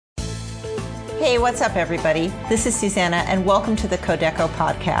Hey, what's up, everybody? This is Susanna, and welcome to the Kodeco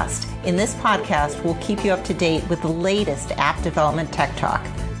podcast. In this podcast, we'll keep you up to date with the latest app development tech talk.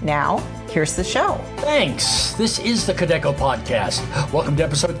 Now, here's the show. Thanks. This is the Kodeco podcast. Welcome to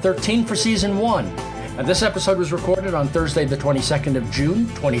episode 13 for season 1. And this episode was recorded on Thursday, the 22nd of June,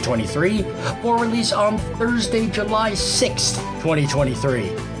 2023, for release on Thursday, July 6th,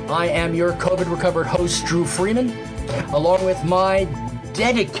 2023. I am your COVID-recovered host, Drew Freeman, along with my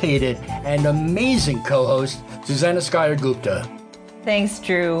dedicated and amazing co-host, Susanna Skyer-Gupta. Thanks,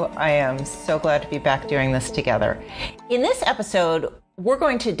 Drew. I am so glad to be back doing this together. In this episode, we're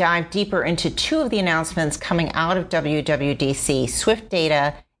going to dive deeper into two of the announcements coming out of WWDC, Swift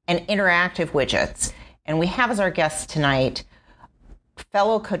Data and interactive widgets. And we have as our guests tonight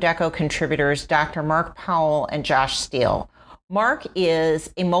fellow Kodeco contributors, Dr. Mark Powell and Josh Steele. Mark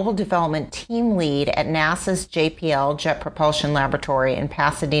is a mobile development team lead at NASA's JPL, Jet Propulsion Laboratory in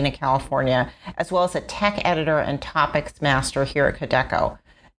Pasadena, California, as well as a tech editor and topics master here at Kodeco.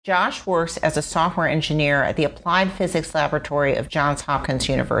 Josh works as a software engineer at the Applied Physics Laboratory of Johns Hopkins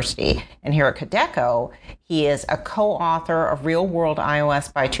University. And here at Kodeco, he is a co-author of Real-World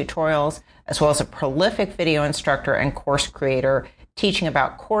iOS by Tutorials, as well as a prolific video instructor and course creator, teaching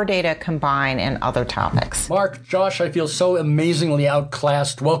about core data, combine, and other topics. Mark, Josh, I feel so amazingly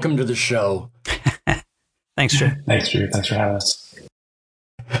outclassed. Welcome to the show. Thanks, Drew. Thanks, Drew. Thanks for having us.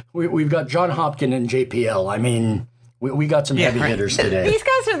 We've got John Hopkins and JPL. I mean, we got some heavy hitters today. These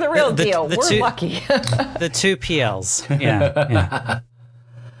guys are the real deal. We're lucky. The two PLs. Yeah.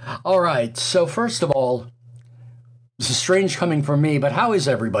 All right. So first of all, this is strange coming from me, but how is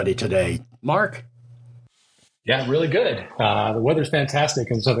everybody today? Mark? Yeah, really good. The weather's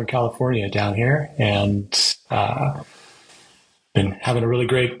fantastic in Southern California down here, and been having a really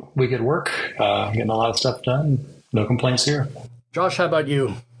great week at work, getting a lot of stuff done. No complaints here. Josh, how about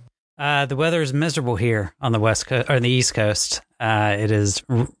you? The weather is miserable here on the West Coast or the East Coast. It is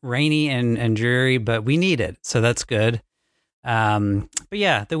rainy and dreary, but we need it, so that's good. But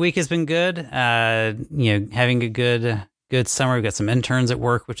yeah, the week has been good. Having a good summer. We've got some interns at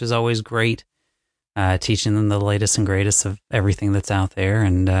work, which is always great. Teaching them the latest and greatest of everything that's out there.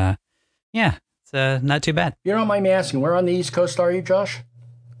 And it's not too bad. You don't mind me asking, where on the East Coast are you, Josh?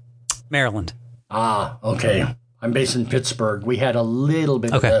 Maryland. Ah, okay. I'm based in Pittsburgh. We had a little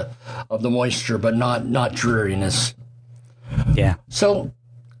bit of the moisture, but not dreariness. Yeah. So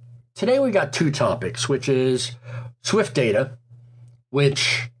today we got two topics, which is Swift Data,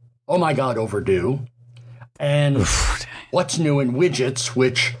 which, oh my God, overdue. And what's new in widgets,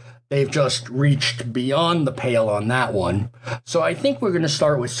 which they've just reached beyond the pale on that one. So I think we're going to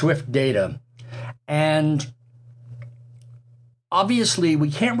start with Swift Data. And obviously, we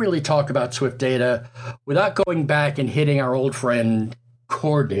can't really talk about Swift Data without going back and hitting our old friend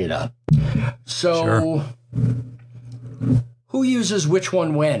Core Data. So who uses which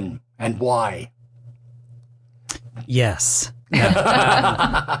one when and why? Yes.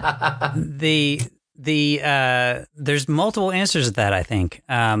 There's multiple answers to that, I think.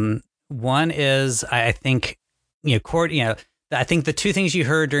 One is, I think, I think the two things you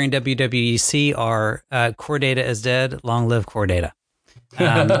heard during WWDC are core data is dead, long live core data.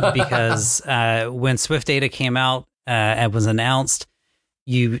 Because when Swift Data came out and was announced,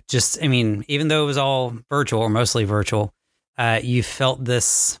 even though it was all virtual or mostly virtual, you felt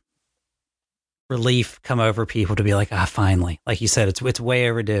this relief come over people to be like, finally. Like you said, it's way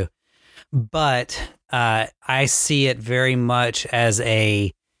overdue. But I see it very much as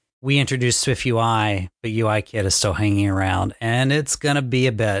we introduced Swift UI, but UIKit is still hanging around. And it's going to be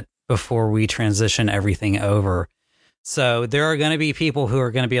a bit before we transition everything over. So there are going to be people who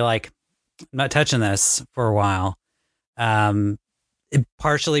are going to be like, I'm not touching this for a while.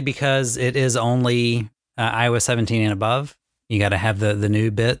 Partially because it is only iOS 17 and above. You got to have the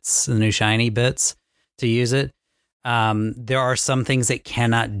new bits, the new shiny bits to use it. There are some things it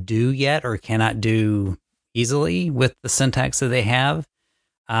cannot do yet or cannot do easily with the syntax that they have.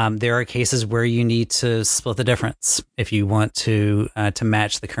 There are cases where you need to split the difference if you want to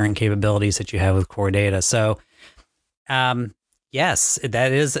match the current capabilities that you have with core data. So, yes,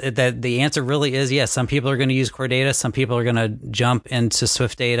 the answer really is yes. Some people are going to use core data. Some people are going to jump into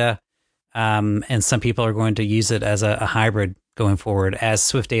Swift Data. And some people are going to use it as a hybrid going forward as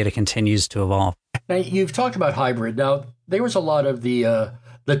Swift Data continues to evolve. Now, you've talked about hybrid. Now, there was a lot of the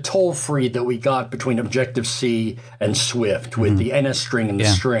toll-free that we got between Objective-C and Swift with the NS string and the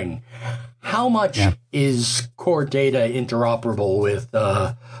string. How much is core data interoperable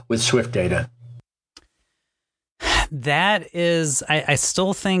with Swift Data? that is, I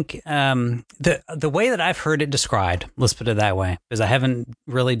still think the way that I've heard it described, let's put it that way, because I haven't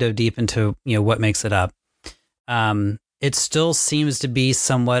really dove deep into what makes it up. It still seems to be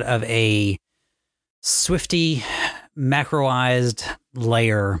somewhat of a Swifty macroized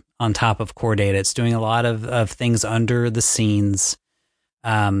layer on top of core data. It's doing a lot of things under the scenes,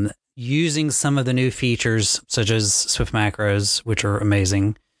 using some of the new features such as Swift macros, which are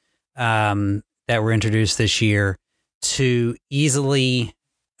amazing, that were introduced this year to easily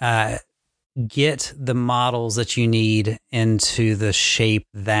get the models that you need into the shape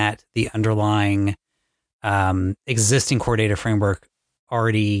that the underlying existing core data framework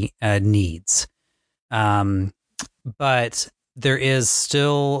already needs. But there is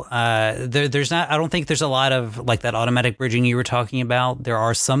still there's not. I don't think there's a lot of like that automatic bridging you were talking about. There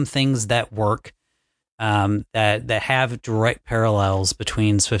are some things that work that have direct parallels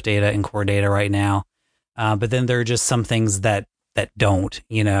between Swift data and core data right now. But then there are just some things that don't.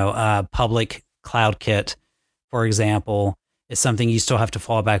 Public Cloud Kit, for example, is something you still have to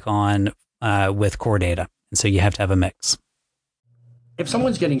fall back on with core data, and so you have to have a mix. If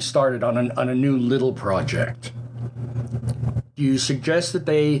someone's getting started on a new little project, do you suggest that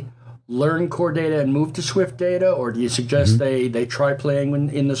they learn core data and move to Swift data, or do you suggest they try playing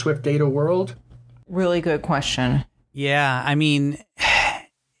in the Swift data world? Really good question. Yeah, I mean,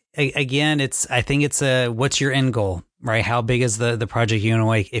 again, I think it's what's your end goal, right? How big is the project you want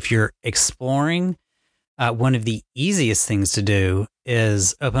to make? If you're exploring, one of the easiest things to do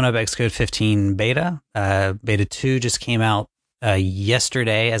is open up Xcode 15 beta. Beta 2 just came out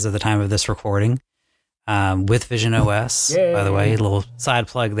yesterday as of the time of this recording, with Vision OS. Yay. By the way, a little side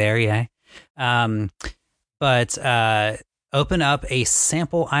plug there. Yay. But open up a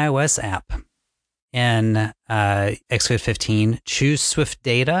sample iOS app in Xcode 15, choose Swift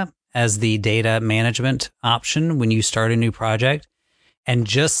data as the data management option when you start a new project. And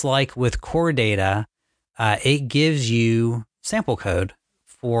just like with core data, it gives you sample code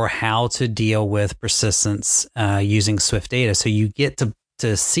for how to deal with persistence using Swift data. So you get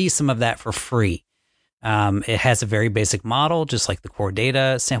to see some of that for free. It has a very basic model, just like the core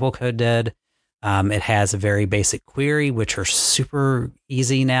data sample code did. It has a very basic query, which are super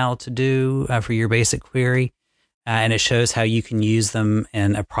easy now to do for your basic query. And it shows how you can use them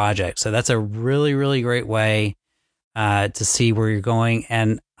in a project. So that's a really, really great way to see where you're going.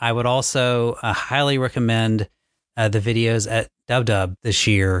 And I would also highly recommend the videos at DubDub this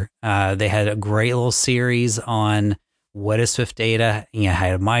year. They had a great little series on what is Swift data, how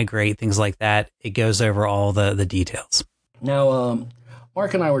to migrate, things like that. It goes over all the details. Now,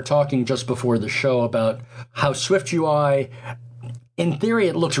 Mark and I were talking just before the show about how Swift UI, in theory,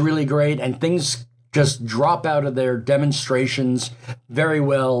 it looks really great and things just drop out of their demonstrations very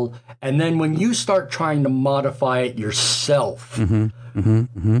well. And then when you start trying to modify it yourself,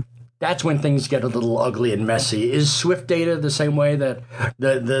 that's when things get a little ugly and messy. Is Swift data the same way that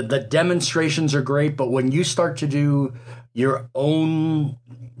the demonstrations are great, but when you start to do your own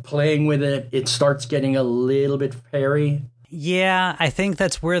playing with it, it starts getting a little bit hairy? Yeah, I think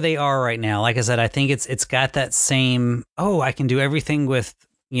that's where they are right now. Like I said, I think it's got that same, I can do everything with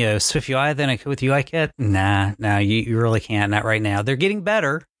Swift UI than I could with UIKit. Nah, you really can't. Not right now. They're getting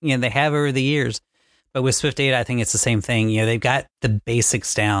better. They have over the years. But with Swift data, I think it's the same thing. They've got the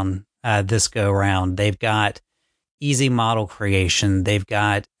basics down this go around. They've got easy model creation. They've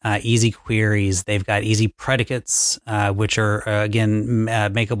got easy queries. They've got easy predicates, which are, again,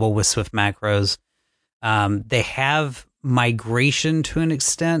 makeable with Swift macros. They have migration to an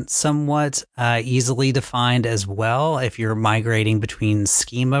extent, somewhat easily defined as well if you're migrating between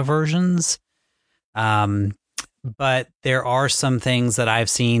schema versions. But there are some things that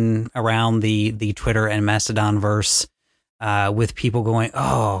I've seen around the Twitter and Mastodon verse with people going,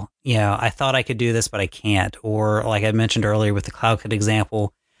 I thought I could do this, but I can't. Or like I mentioned earlier with the CloudKit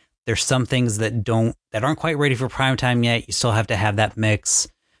example, there's some things that aren't quite ready for prime time yet. You still have to have that mix.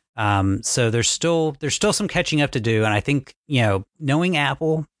 So there's still some catching up to do. And I think, knowing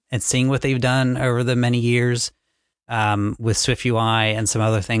Apple and seeing what they've done over the many years with Swift UI and some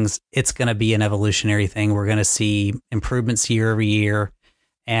other things, it's going to be an evolutionary thing. We're going to see improvements year over year,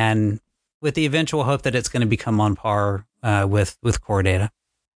 and with the eventual hope that it's going to become on par with core data.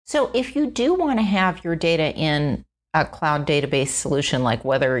 So if you do want to have your data in a cloud database solution, like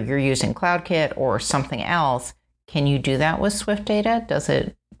whether you're using CloudKit or something else, can you do that with Swift data? Does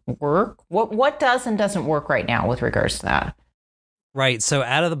it work? What does and doesn't work right now with regards to that? Right. So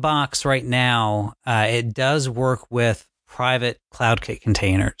out of the box right now, it does work with private CloudKit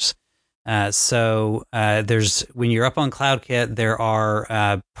containers. There's when you're up on CloudKit, there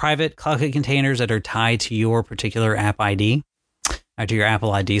are private CloudKit containers that are tied to your particular app ID, to your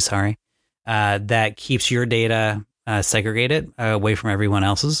Apple ID, sorry, that keeps your data segregated away from everyone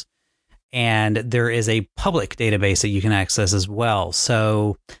else's. And there is a public database that you can access as well.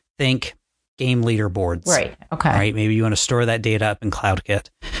 So think game leaderboards. Right. Okay. Right. Maybe you want to store that data up in CloudKit.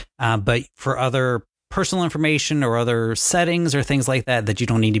 But for other personal information or other settings or things like that you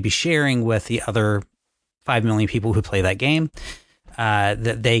don't need to be sharing with the other 5 million people who play that game,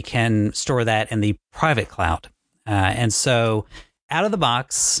 that they can store that in the private cloud. And so out of the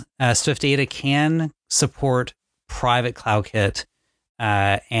box, Swift Data can support private CloudKit.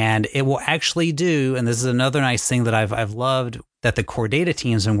 And it will actually do, and this is another nice thing that I've loved that the core data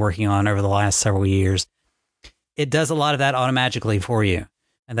team's been working on over the last several years. It does a lot of that automatically for you.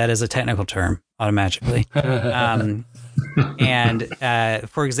 And that is a technical term, automatically. For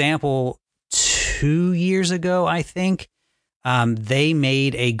example, 2 years ago, I think, they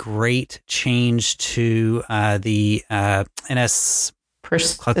made a great change to the NS,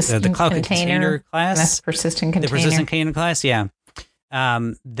 the Cloud Container class. NS persistent container. The persistent container class, yeah.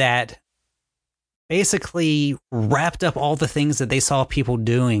 That basically wrapped up all the things that they saw people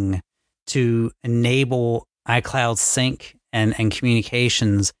doing to enable iCloud sync and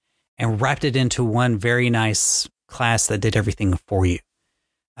communications, and wrapped it into one very nice class that did everything for you.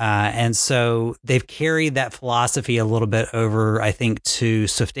 And so they've carried that philosophy a little bit over, I think, to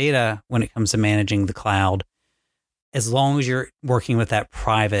Swift Data when it comes to managing the cloud, as long as you're working with that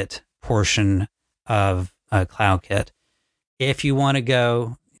private portion of CloudKit. If you want to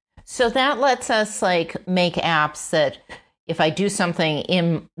go. So that lets us like make apps that if I do something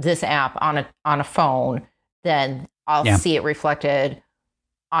in this app on a phone, then I'll see it reflected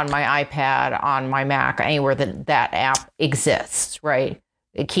on my iPad, on my Mac, anywhere that app exists, right?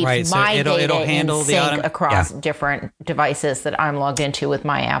 It keeps my data in sync across different devices that I'm logged into with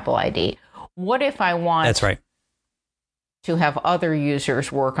my Apple ID. What if I want to have other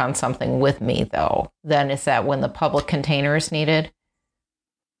users work on something with me, though? Then is that when the public container is needed?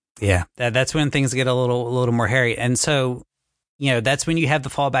 Yeah, that's when things get a little more hairy. And so, that's when you have the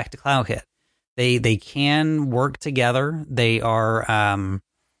fallback to CloudKit. They can work together. They are,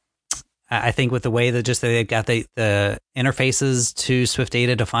 I think, with the way that they've got the interfaces to Swift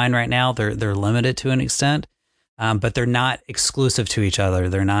Data defined right now, they're limited to an extent, but they're not exclusive to each other.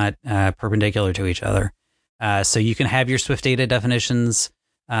 They're not perpendicular to each other. So you can have your Swift Data definitions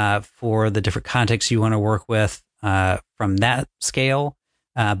for the different contexts you want to work with from that scale.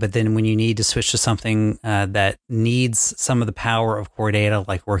 But then when you need to switch to something that needs some of the power of core data,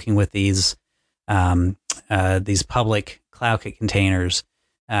 like working with these public CloudKit containers,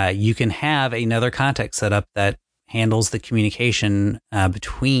 you can have another context set up that handles the communication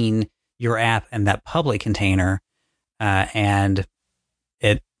between your app and that public container, and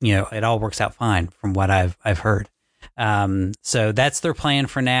it all works out fine from what I've heard. So that's their plan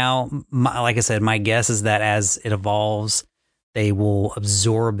for now. Like I said, my guess is that as it evolves, they will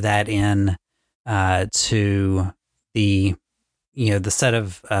absorb that in to the set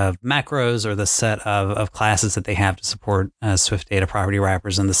of macros or the set of classes that they have to support Swift Data property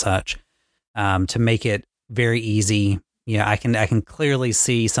wrappers and the such, to make it very easy. I can clearly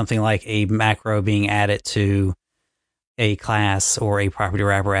see something like a macro being added to a class or a property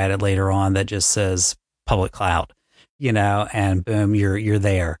wrapper added later on that just says public cloud, and boom, you're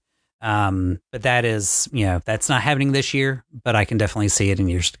there. But that is, that's not happening this year, but I can definitely see it in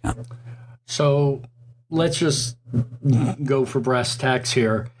years to come. So let's just go for brass tacks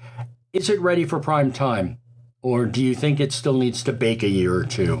here. Is it ready for prime time, or do you think it still needs to bake a year or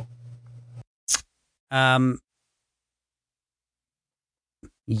two?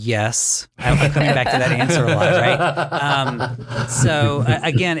 Yes, I'm coming back to that answer a lot, right? So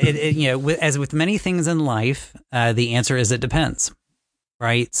again, as with many things in life, the answer is it depends,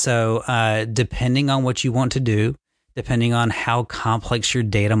 right? So depending on what you want to do, depending on how complex your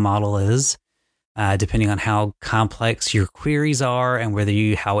data model is, depending on how complex your queries are, and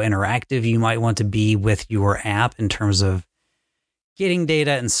how interactive you might want to be with your app in terms of getting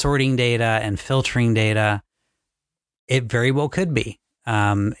data and sorting data and filtering data, it very well could be.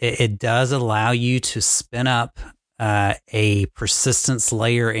 It does allow you to spin up a persistence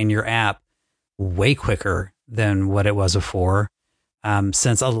layer in your app way quicker than what it was before,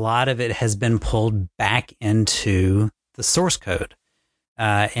 since a lot of it has been pulled back into the source code.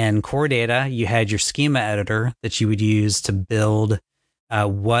 In core data, you had your schema editor that you would use to build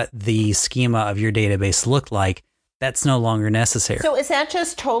what the schema of your database looked like. That's no longer necessary. So is that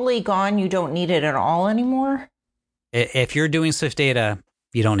just totally gone? You don't need it at all anymore? If you're doing Swift Data,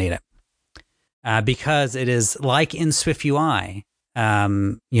 you don't need it. because it is like in Swift UI,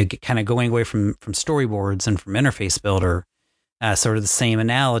 kind of going away from storyboards and from interface builder, sort of the same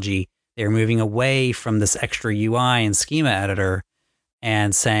analogy. They're moving away from this extra UI and schema editor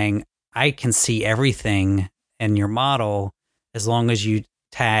and saying, I can see everything in your model as long as you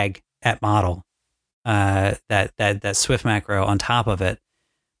tag at model, that Swift macro on top of it.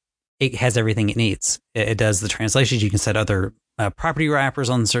 It has everything it needs. It does the translations. You can set other property wrappers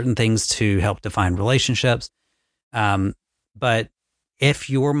on certain things to help define relationships. But if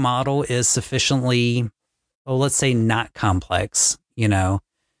your model is sufficiently, let's say not complex,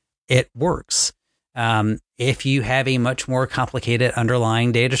 it works. If you have a much more complicated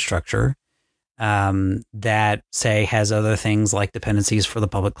underlying data structure that, say, has other things like dependencies for the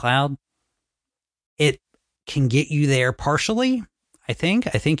public cloud, it can get you there partially. I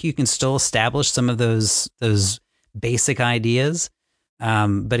think you can still establish some of those basic ideas.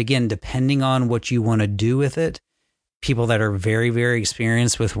 But again, depending on what you want to do with it, people that are very, very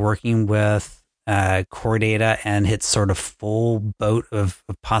experienced with working with core data and hit sort of full boat of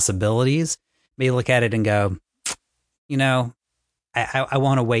possibilities may look at it and go, I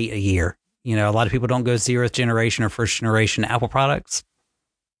want to wait a year. A lot of people don't go 0th generation or 1st generation Apple products.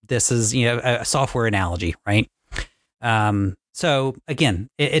 This is, a software analogy, right? So again,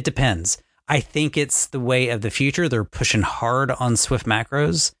 it depends. I think it's the way of the future. They're pushing hard on Swift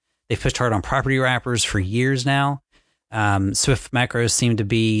macros. They've pushed hard on property wrappers for years now. Swift macros seem to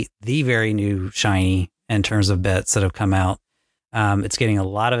be the very new shiny in terms of bits that have come out. It's getting a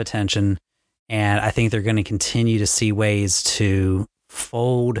lot of attention, and I think they're going to continue to see ways to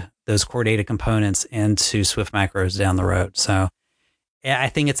fold those core data components into Swift macros down the road. So I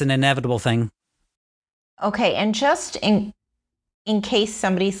think it's an inevitable thing. Okay, and just in case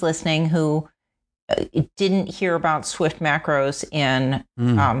somebody's listening who didn't hear about Swift macros in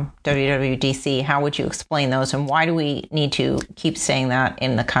WWDC, how would you explain those, and why do we need to keep saying that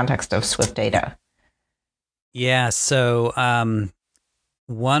in the context of Swift data? Yeah, so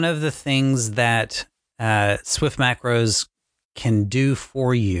one of the things that Swift macros can do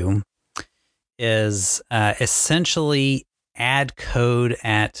for you is essentially add code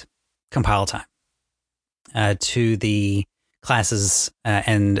at compile time to the classes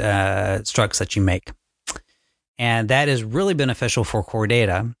and structs that you make. And that is really beneficial for core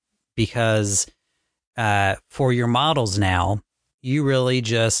data because for your models now, you really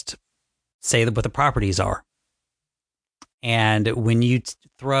just say what the properties are. And when you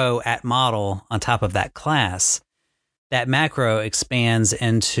throw at model on top of that class, that macro expands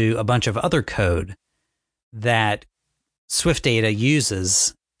into a bunch of other code that Swift data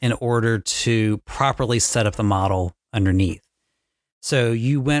uses in order to properly set up the model underneath. So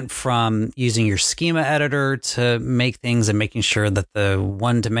you went from using your schema editor to make things and making sure that the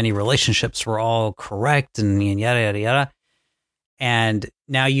one-to-many relationships were all correct and yada, yada, yada. And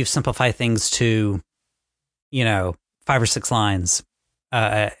now you've simplified things to, 5 or 6 lines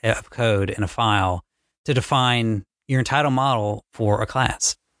of code in a file to define your entire model for a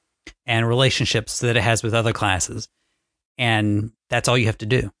class and relationships that it has with other classes. And that's all you have to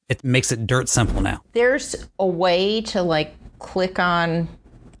do. It makes it dirt simple now. There's a way to click on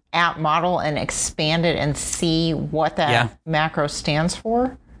app model and expand it and see what that macro stands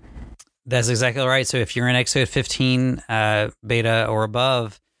for? That's exactly right. So if you're in Xcode 15 beta or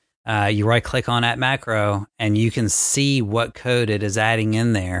above, you right click on app macro and you can see what code it is adding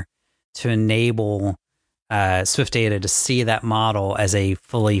in there to enable Swift data to see that model as a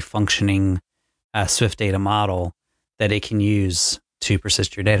fully functioning Swift data model that it can use to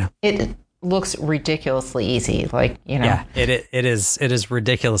persist your data. It looks ridiculously easy. Yeah, it is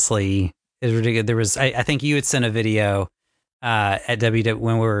ridiculously. It's ridiculous. There was, I think you had sent a video at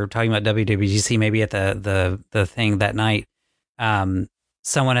when we were talking about WWDC, maybe at the thing that night.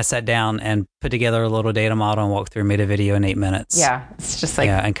 Someone has sat down and put together a little data model and walked through and made a video in 8 minutes. Yeah, it's just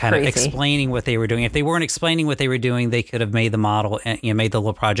and kind crazy. Of explaining what they were doing. If they weren't explaining what they were doing, they could have made the model and made the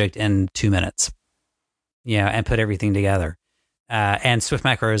little project in 2 minutes. And put everything together. And Swift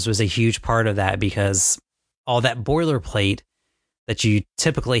macros was a huge part of that because all that boilerplate that you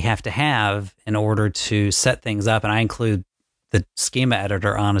typically have to have in order to set things up, and I include the schema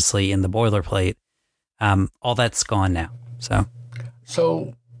editor, honestly, in the boilerplate, all that's gone now.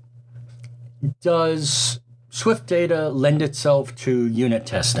 So does Swift data lend itself to unit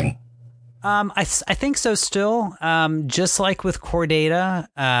testing? I think so still. Just like with core data,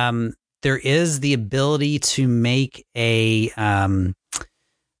 there is the ability to make a, in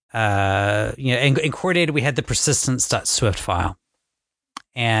core data, we had the persistence.swift file.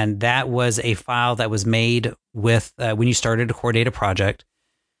 And that was a file that was made with, when you started a core data project,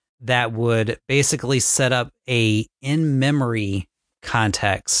 that would basically set up a in-memory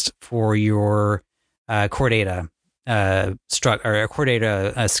context for your core data or core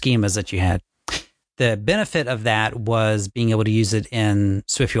data schemas that you had. The benefit of that was being able to use it in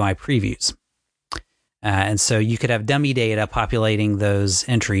SwiftUI previews. And so you could have dummy data populating those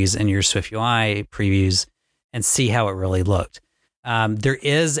entries in your SwiftUI previews and see how it really looked. There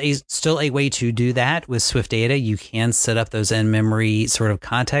is still a way to do that with Swift Data. You can set up those in-memory sort of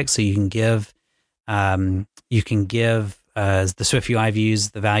context, so you can give the SwiftUI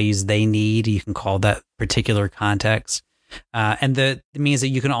views the values they need. You can call that particular context, and it means that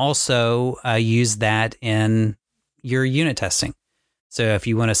you can also use that in your unit testing. So if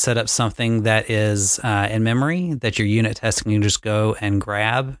you want to set up something that is in memory that your unit testing can just go and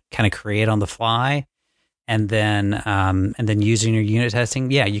grab, kind of create on the fly. And then using your unit testing,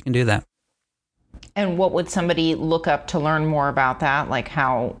 yeah, you can do that. And what would somebody look up to learn more about that? Like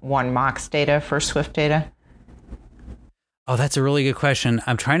how one mocks data for Swift Data? Oh, that's a really good question.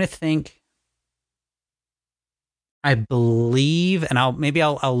 I'm trying to think. I believe, and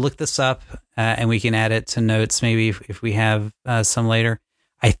I'll look this up and we can add it to notes maybe if we have some later.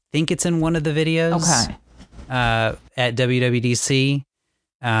 I think it's in one of the videos. Okay. At WWDC.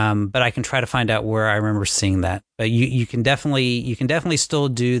 But I can try to find out where I remember seeing that. But you can definitely still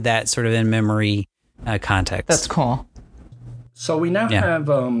do that sort of in memory context. That's cool. So we now have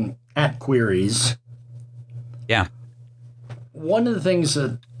at queries. Yeah. One of the things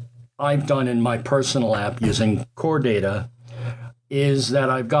that I've done in my personal app using core data is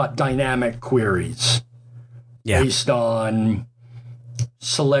that I've got dynamic queries based on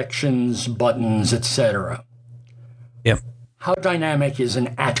selections, buttons, etc. Yep. How dynamic is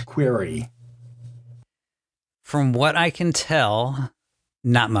an at query? From what I can tell,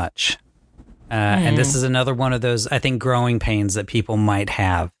 not much. And this is another one of those, I think, growing pains that people might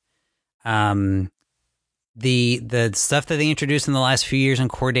have. The stuff that they introduced in the last few years in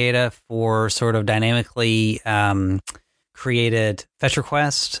core data for sort of dynamically created fetch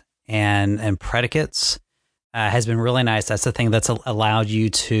requests and predicates has been really nice. That's the thing that's allowed you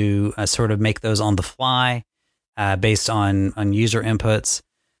to sort of make those on the fly. Based on user inputs.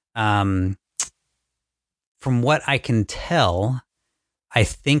 From what I can tell, I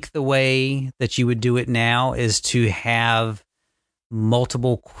think the way that you would do it now is to have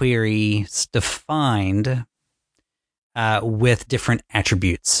multiple queries defined with different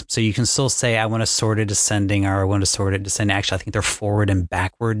attributes. So you can still say, I want to sort it ascending or I want to sort it descending. Actually, I think they're forward and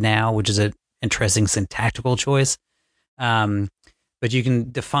backward now, which is an interesting syntactical choice. But you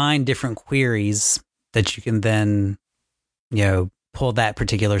can define different queries that you can then, pull that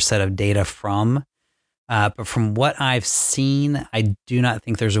particular set of data from. But from what I've seen, I do not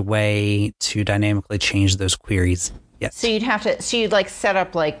think there's a way to dynamically change those queries yet. So you'd like set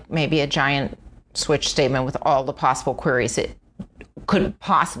up like maybe a giant switch statement with all the possible queries that could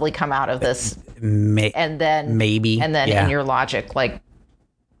possibly come out of this. And then in your logic, like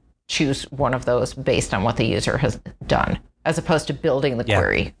choose one of those based on what the user has done, as opposed to building the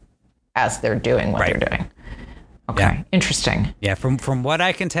query as they're doing what they're doing. Okay, interesting. Yeah, from what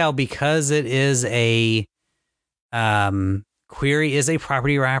I can tell, because it is a query is a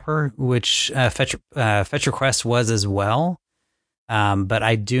property wrapper, which fetch request was as well. But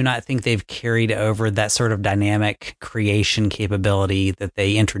I do not think they've carried over that sort of dynamic creation capability that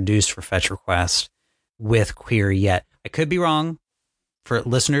they introduced for fetch request with query yet. I could be wrong. For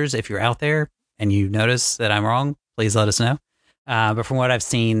listeners, if you're out there and you notice that I'm wrong, please let us know. But from what I've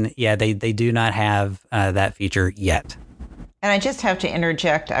seen, they do not have that feature yet. And I just have to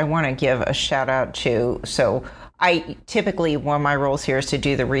interject. I want to give a shout out to, so I typically, one of my roles here is to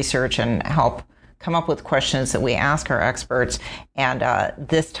do the research and help come up with questions that we ask our experts. And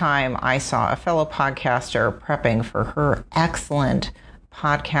this time I saw a fellow podcaster prepping for her excellent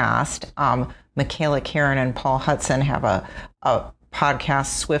podcast. Michaela Karen and Paul Hudson have a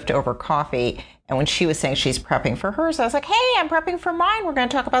podcast, Swift Over Coffee. And when she was saying she's prepping for hers, I was like, hey, I'm prepping for mine. We're going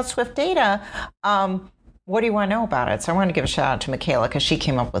to talk about Swift Data. What do you want to know about it? So I want to give a shout out to Michaela because she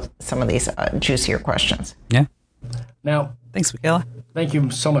came up with some of these juicier questions. Yeah. Now, thanks, Michaela. Thank you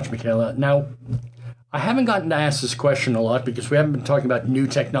so much, Michaela. Now, I haven't gotten to ask this question a lot because we haven't been talking about new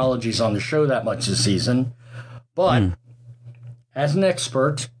technologies on the show that much this season. But as an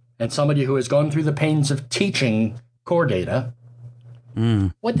expert and somebody who has gone through the pains of teaching core data,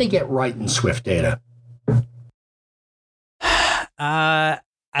 what'd they get right in Swift Data?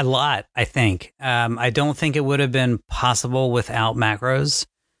 A lot, I think. I don't think it would have been possible without macros,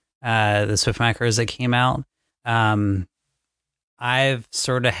 the Swift macros that came out. I've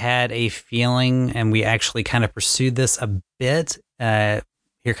sort of had a feeling, and we actually kind of pursued this a bit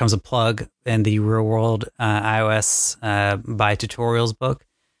here comes a plug in the Real World iOS by Tutorials book,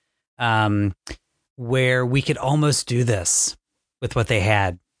 where we could almost do this with what they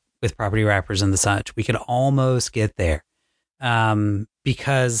had with property wrappers and the such. We could almost get there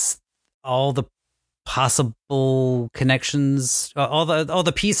because all the possible connections, all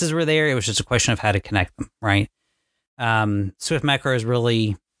the pieces were there. It was just a question of how to connect them, right? Swift macros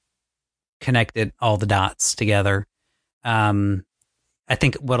really connected all the dots together. I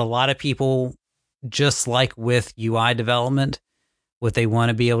think what a lot of people, just like with UI development, what they want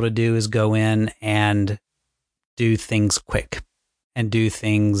to be able to do is go in and do things quick and do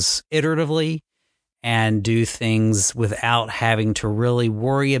things iteratively and do things without having to really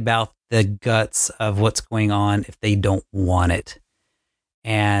worry about the guts of what's going on if they don't want it.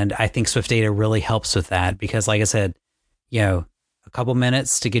 And I think Swift Data really helps with that because, like I said, a couple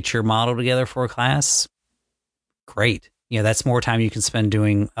minutes to get your model together for a class, great. That's more time you can spend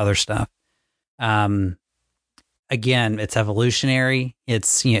doing other stuff. Again, it's evolutionary.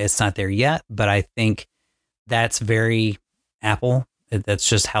 It's not there yet, but I think that's very Apple. That's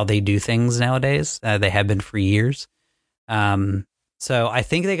just how they do things nowadays. They have been for years. So I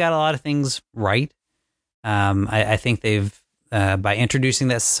think they got a lot of things right. I think they've, by introducing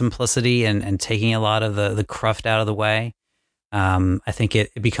that simplicity and taking a lot of the cruft out of the way, I think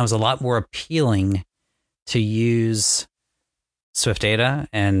it becomes a lot more appealing to use Swift Data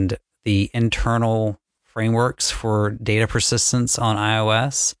and the internal frameworks for data persistence on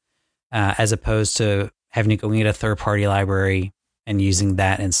iOS, as opposed to having to go get a third-party library and using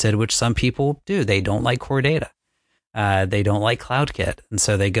that instead, which some people do. They don't like core data. They don't like CloudKit, and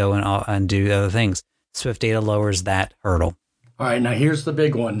so they go and do other things. Swift Data lowers that hurdle. All right, now here's the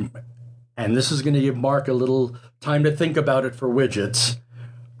big one, and this is going to give Mark a little time to think about it for widgets.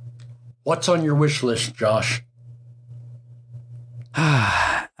 What's on your wish list, Josh?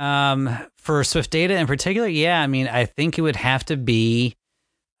 For Swift Data in particular, I think it would have to be,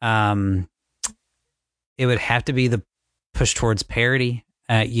 the push towards parity.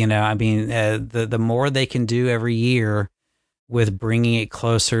 The more they can do every year with bringing it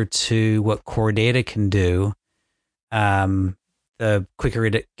closer to what core data can do, the quicker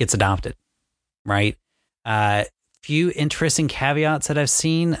it gets adopted, right? Few interesting caveats that I've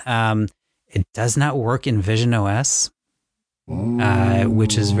seen. It does not work in Vision OS,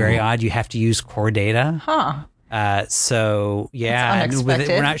 which is very odd. You have to use core data. So yeah,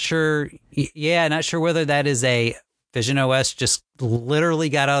 we're not sure. Yeah, not sure whether that is a Vision OS just literally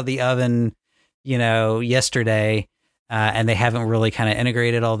got out of the oven, yesterday, and they haven't really kind of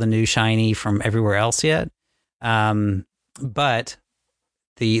integrated all the new shiny from everywhere else yet. But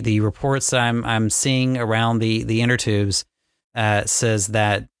the reports I'm seeing around the inner tubes says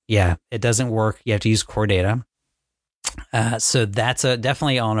that it doesn't work. You have to use core data. So that's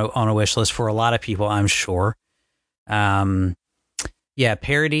definitely on a wish list for a lot of people, I'm sure. Parity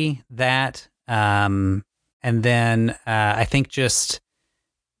that. And then I think just,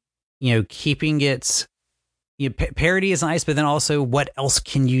 keeping it, parity is nice, but then also what else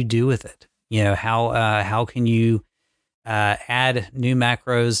can you do with it? How can you add new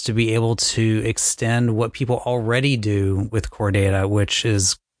macros to be able to extend what people already do with core data, which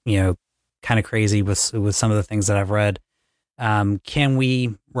is, kind of crazy with some of the things that I've read. Can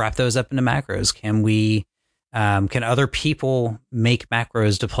we wrap those up into macros? Can other people make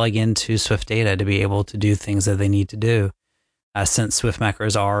macros to plug into Swift Data to be able to do things that they need to do? Since Swift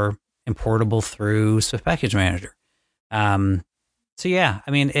macros are importable through Swift Package Manager.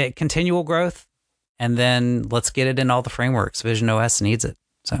 Continual growth, and then let's get it in all the frameworks. Vision OS needs it.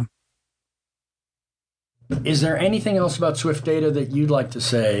 So, is there anything else about Swift Data that you'd like to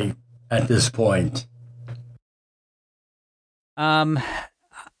say at this point?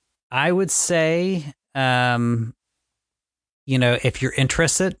 I would say, if you're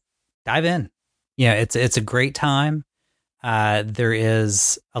interested, dive in. It's a great time. There are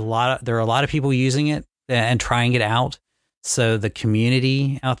a lot of people using it and trying it out. So the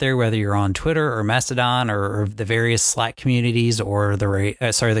community out there, whether you're on Twitter or Mastodon or the various Slack communities or the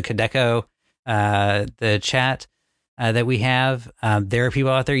Kodeco, the chat that we have, there are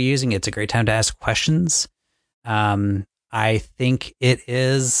people out there using it. It's a great time to ask questions. I think it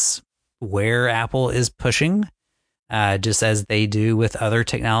is where Apple is pushing, just as they do with other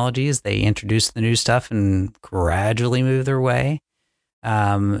technologies. They introduce the new stuff and gradually move their way.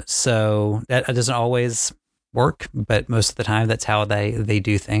 So that doesn't always work, but most of the time that's how they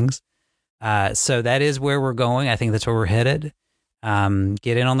do things. So that is where we're going. I think that's where we're headed.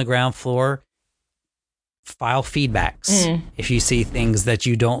 Get in on the ground floor, file feedbacks. If you see things that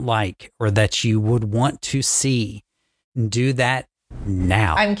you don't like or that you would want to see, do that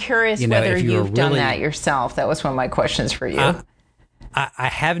now. I'm curious whether you've done that yourself. That was one of my questions for you. I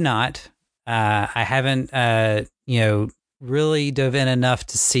have not. I haven't, really dove in enough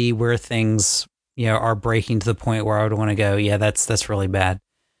to see where things, are breaking to the point where I would want to go, yeah, that's really bad.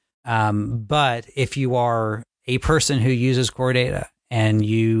 But if you are a person who uses core data and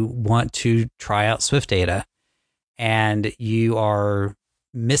you want to try out Swift data and you are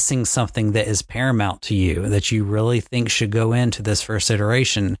missing something that is paramount to you that you really think should go into this first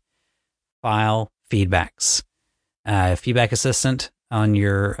iteration, file feedbacks. Feedback Assistant on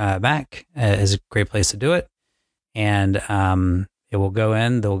your Mac is a great place to do it. And it will go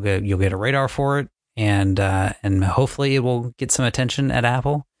in, you'll get a radar for it, and hopefully it will get some attention at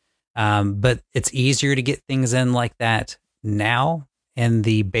Apple. But it's easier to get things in like that now in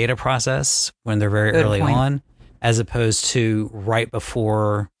the beta process when they're very early on, as opposed to right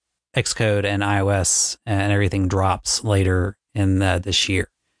before Xcode and iOS and everything drops later in this year.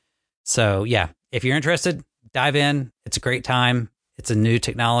 So yeah, if you're interested, dive in. It's a great time. It's a new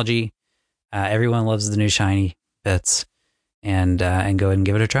technology. Everyone loves the new shiny bits, and go ahead and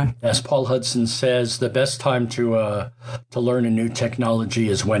give it a try. As Paul Hudson says, the best time to learn a new technology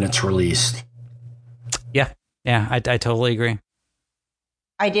is when it's released. Yeah, I totally agree.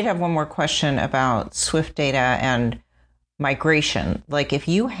 I did have one more question about Swift data and migration. Like, if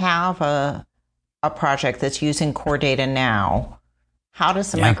you have a project that's using core data now, how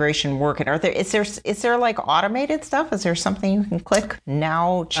does the migration work? And is there like automated stuff? Is there something you can click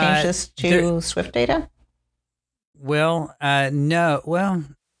now, change this to Swift data? Well, no. Well,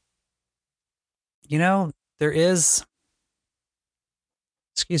 there is.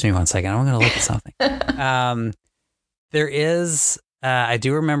 Excuse me one second. I'm going to look at something. There is. I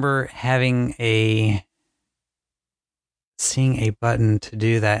do remember seeing a button to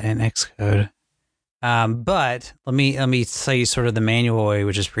do that in Xcode. But let me tell you sort of the manual way,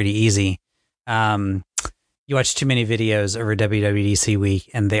 which is pretty easy. You watch too many videos over WWDC week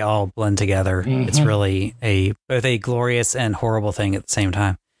and they all blend together. Mm-hmm. It's really both a glorious and horrible thing at the same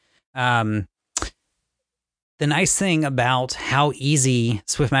time. The nice thing about how easy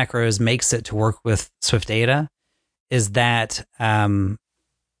Swift Macros makes it to work with Swift data is that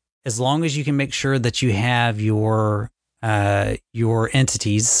as long as you can make sure that you have your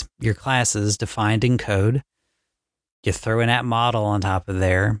entities, your classes defined in code, you throw an app model on top of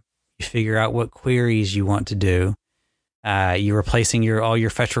there, you figure out what queries you want to do, you're replacing all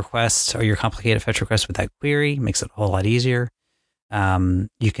your fetch requests or your complicated fetch requests with that query, makes it a whole lot easier.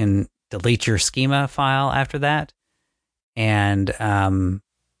 You can delete your schema file after that, and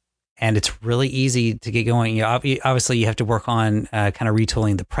it's really easy to get going. Obviously, you have to work on kind of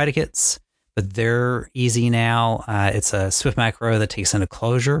retooling the predicates, but they're easy now. It's a Swift macro that takes in a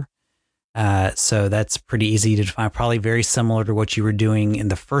closure. So that's pretty easy to define, probably very similar to what you were doing in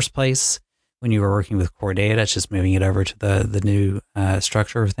the first place when you were working with core data. It's just moving it over to the new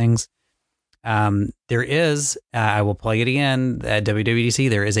structure of things. There is, I will plug it again, at WWDC,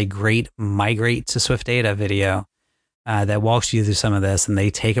 there is a great migrate to Swift data video that walks you through some of this, and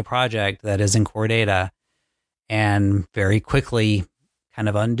they take a project that is in core data and very quickly kind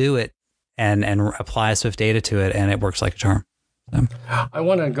of undo it and apply Swift data to it, and it works like a charm. So. I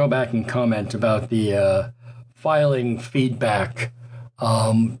want to go back and comment about the filing feedback.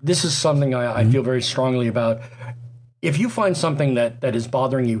 This is something I feel very strongly about. If you find something that is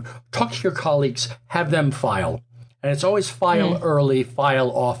bothering you, talk to your colleagues, have them file. And it's always file early,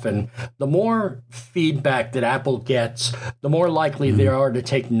 file often. The more feedback that Apple gets, the more likely they are to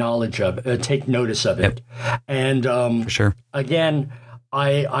take notice of it. And for sure. Again,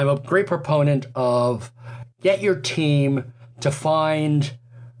 I'm a great proponent of get your team to find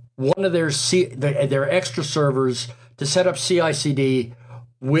one of their extra servers to set up CI/CD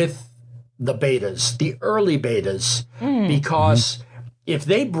with the betas, the early betas, because if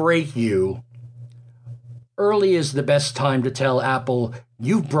they break you, early is the best time to tell Apple,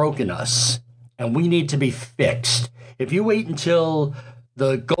 you've broken us and we need to be fixed. If you wait until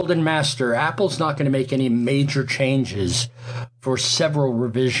the Golden Master, Apple's not going to make any major changes for several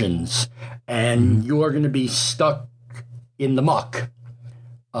revisions, and you are going to be stuck in the muck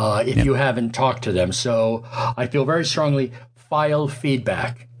if you haven't talked to them. So I feel very strongly, file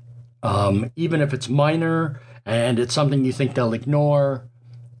feedback. Even if it's minor and it's something you think they'll ignore,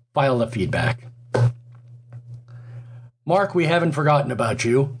 file the feedback. Mark, we haven't forgotten about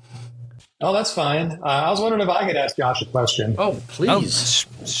you. Oh, that's fine. I was wondering if I could ask Josh a question. Oh, please.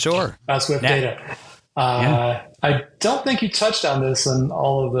 Oh, sure. About Swift data. I don't think you touched on this in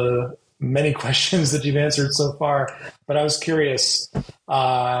all of many questions that you've answered so far, but I was curious,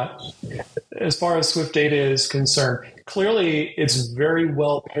 as far as Swift data is concerned, clearly it's very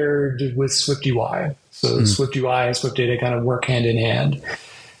well paired with Swift UI. So Swift UI and Swift data kind of work hand in hand.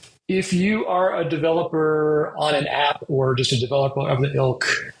 If you are a developer on an app or just a developer of the ilk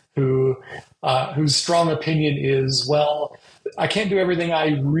whose strong opinion is, well, I can't do everything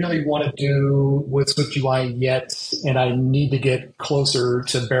I really want to do with Swift UI yet, and I need to get closer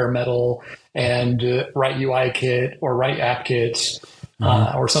to bare metal and write UI kit or write app kit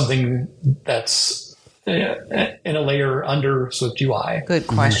or something that's in a layer under Swift UI. Good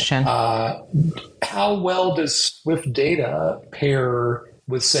question. How well does Swift data pair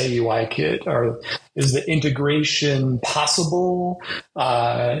with, say, UI kit? Or is the integration possible?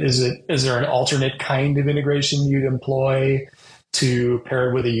 Is there an alternate kind of integration you'd employ to pair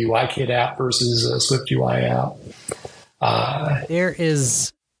it with a UI kit app versus a Swift UI app?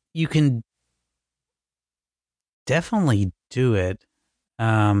 You can definitely do it.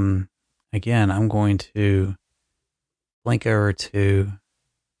 Again, I'm going to link over to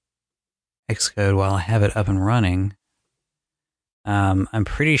Xcode while I have it up and running. I'm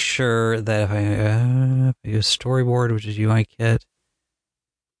pretty sure that if I use Storyboard, which is UI kit.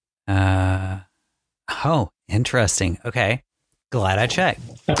 Oh, interesting. Okay. Glad I checked.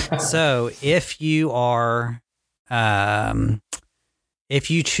 So if you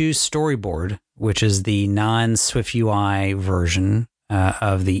choose Storyboard, which is the non-Swift UI version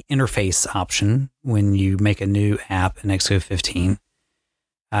of the interface option when you make a new app in Xcode 15,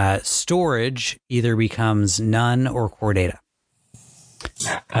 storage either becomes none or core data.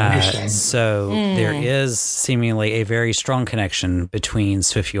 So there is seemingly a very strong connection between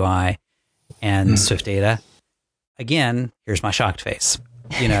Swift UI and Swift data. Again, here's my shocked face.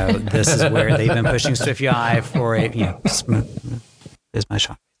 This is where they've been pushing Swift UI for there's my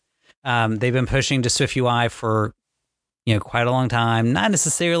shock. They've been pushing to Swift UI for, quite a long time, not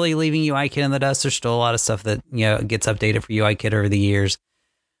necessarily leaving UI kit in the dust. There's still a lot of stuff that, gets updated for UI kit over the years.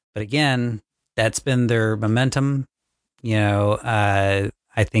 But again, that's been their momentum. I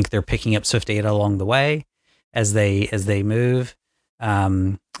think they're picking up Swift data along the way as they move.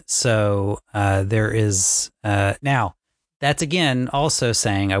 So there is now that's again also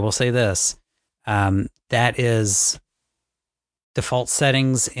saying, I will say this, that is default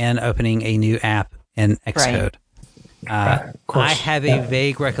settings in opening a new app in Xcode. I have a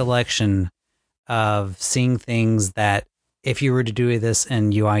vague recollection of seeing things that if you were to do this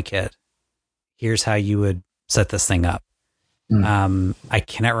in UI kit, here's how you would set this thing up. I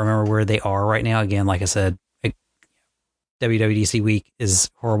cannot remember where they are right now. Again, like I said, WWDC week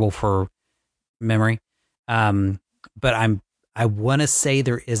is horrible for memory. But I want to say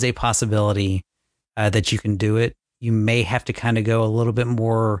there is a possibility that you can do it. You may have to kind of go a little bit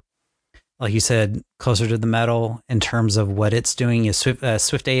more, like you said, closer to the metal in terms of what it's doing.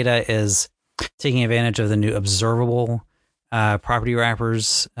 Swift data is taking advantage of the new observable property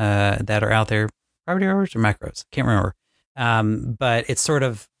wrappers that are out there. Property wrappers or macros? Can't remember. But it's sort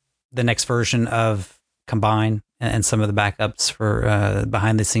of the next version of Combine and some of the backups for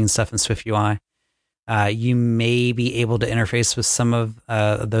behind the scenes stuff in Swift UI. You may be able to interface with some of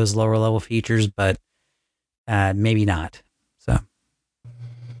those lower level features, but maybe not. So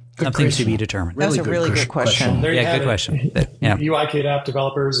something to be determined. That was a really good question. Good question. Yeah. UI kit app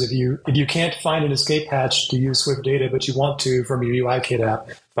developers, if you can't find an escape hatch to use Swift data, but you want to from your UI kit app,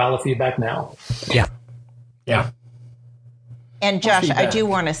 file a feedback now. Yeah. And Josh, I do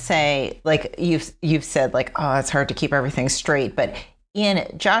want to say, like you've said, like, oh, it's hard to keep everything straight. But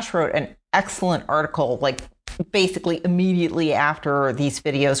Josh wrote an excellent article, like basically immediately after these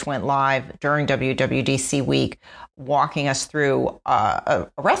videos went live during WWDC week, walking us through a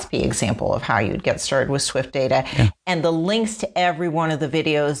recipe example of how you'd get started with Swift data. Yeah. And the links to every one of the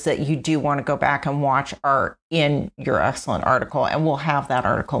videos that you do want to go back and watch are in your excellent article. And we'll have that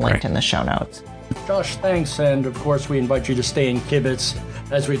article linked in the show notes. Josh, thanks. And of course, we invite you to stay in Kibitz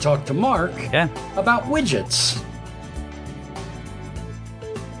as we talk to Mark about widgets.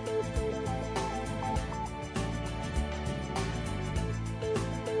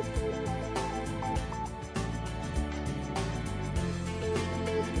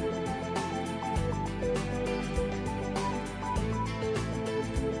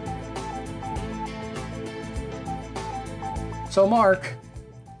 So, Mark,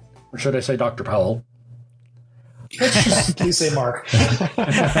 or should I say Dr. Powell? Please say Mark.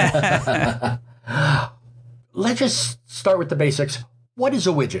 Let's just start with the basics. What is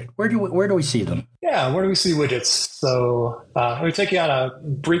a widget? Where do we see them? Yeah, where do we see widgets? So let me take you on a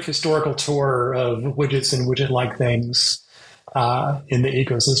brief historical tour of widgets and widget-like things. in the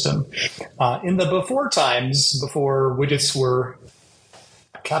ecosystem. In the before times, before widgets were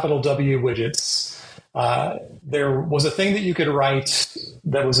capital W widgets, there was a thing that you could write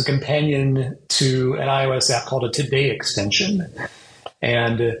that was a companion to an iOS app called a Today extension.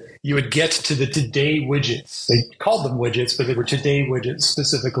 And you would get to the Today widgets. They called them widgets, but they were Today widgets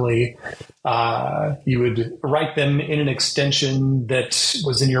specifically. You would write them in an extension that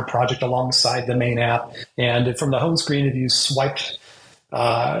was in your project alongside the main app. And from the home screen, if you swiped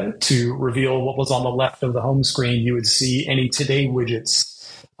to reveal what was on the left of the home screen, you would see any Today widgets.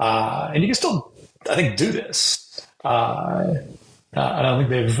 And you can still, I think, do this. I don't think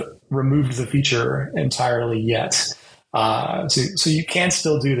they've removed the feature entirely yet. So you can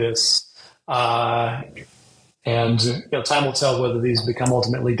still do this. And time will tell whether these become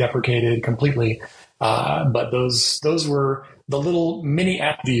ultimately deprecated completely. But those were the little mini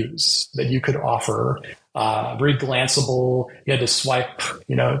app views that you could offer. Very glanceable. You had to swipe,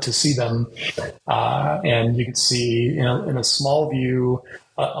 to see them. And you could see in a small view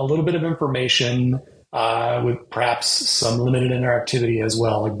a little bit of information with perhaps some limited interactivity as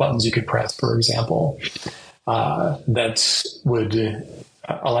well, like buttons you could press, for example. That would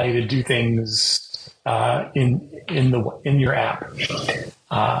allow you to do things in your app.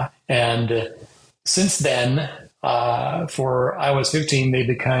 And since then, for iOS 15, they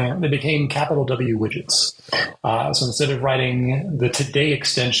became capital W widgets. So instead of writing the Today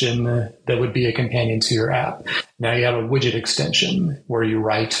extension that would be a companion to your app, now you have a widget extension where you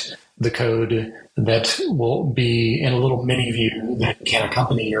write the code that will be in a little mini view that can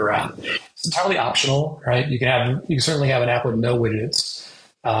accompany your app. It's entirely optional, right? You can certainly have an app with no widgets.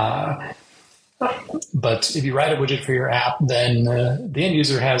 But if you write a widget for your app, then the end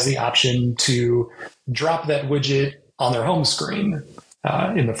user has the option to drop that widget on their home screen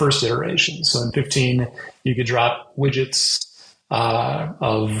in the first iteration. So in 15, you could drop widgets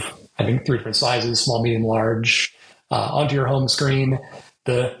of, I think, 3 different sizes, small, medium, large, onto your home screen.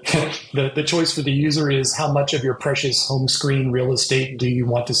 The choice for the user is how much of your precious home screen real estate do you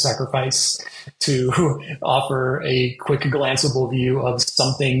want to sacrifice to offer a quick glanceable view of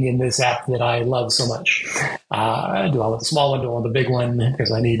something in this app that I love so much. Do I want the small one? Do I want the big one?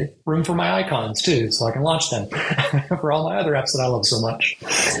 Because I need room for my icons too, so I can launch them for all my other apps that I love so much.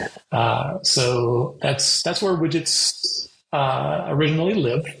 So that's where widgets originally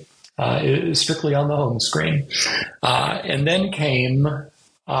lived. Is strictly on the home screen. And then came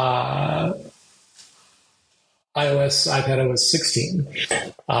iPadOS 16.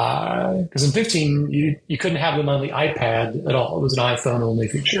 Because in 15, you couldn't have them on the iPad at all. It was an iPhone-only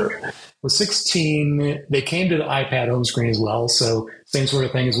feature. With 16, they came to the iPad home screen as well. So same sort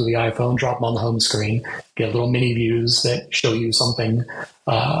of thing as with the iPhone, drop them on the home screen, get little mini views that show you something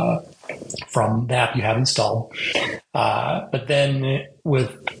from the app you have installed. But then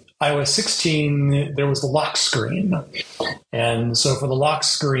with iOS 16, there was the lock screen. And so for the lock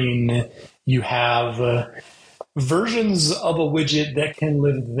screen, you have versions of a widget that can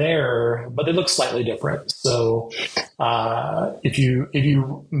live there, but they look slightly different. So if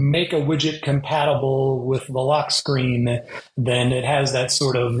you make a widget compatible with the lock screen, then it has that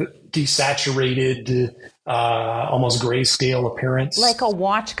sort of desaturated, almost grayscale appearance, like a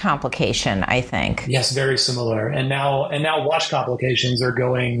watch complication, I think. Yes, very similar. And now watch complications are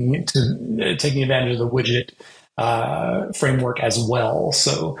going to taking advantage of the widget framework as well.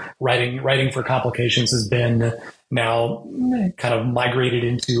 So writing for complications has been now kind of migrated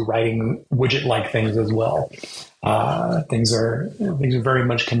into writing widget-like things as well. Things are very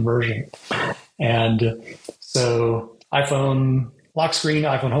much converging. And so iPhone lock screen,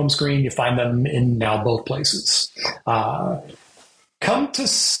 iPhone home screen, you find them in now both places. Come to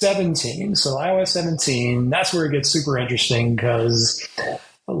 17, so iOS 17, that's where it gets super interesting because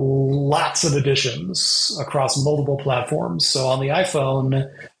lots of additions across multiple platforms. So on the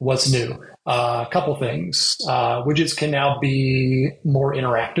iPhone, what's new? A couple things. Widgets can now be more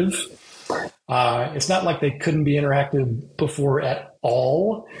interactive. It's not like they couldn't be interactive before at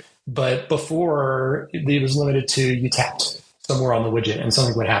all, but before it was limited to you tapped somewhere on the widget and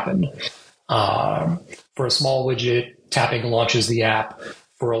something would happen. For a small widget, tapping launches the app.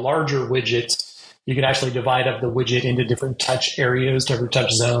 For a larger widget, you can actually divide up the widget into different touch areas, different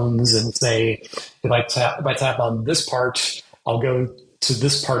touch zones, and say, if I tap on this part, I'll go to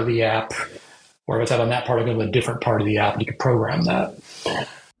this part of the app, or if I tap on that part, I'll go to a different part of the app. You can program that.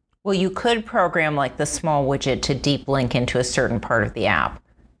 Well, you could program like the small widget to deep link into a certain part of the app,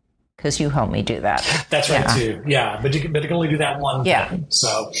 because you helped me do that. That's right, too. Yeah, but you can only do that one thing.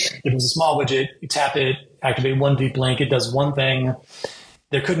 So if it's a small widget, you tap it, activate one deep link, it does one thing.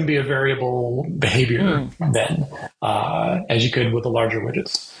 there couldn't be a variable behavior then, as you could with the larger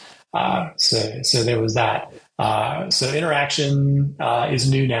widgets. So there was that. So interaction is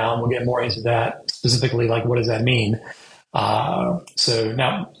new now, and we'll get more into that specifically. Like, what does that mean? So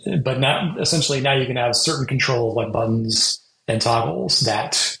now, but now essentially now you can have certain controls like buttons and toggles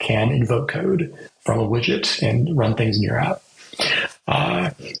that can invoke code from a widget and run things in your app.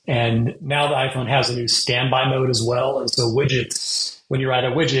 And now the iPhone has a new standby mode as well. And so widgets, when you write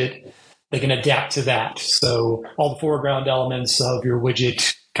a widget, they can adapt to that. So all the foreground elements of your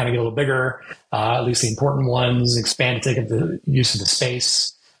widget kind of get a little bigger, at least the important ones, expand to take up the use of the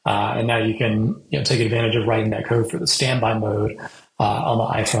space. And now you can take advantage of writing that code for the standby mode on the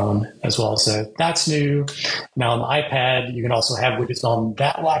iPhone as well. So that's new. Now on the iPad, you can also have widgets on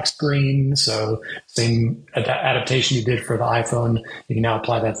that lock screen. So same adaptation you did for the iPhone, you can now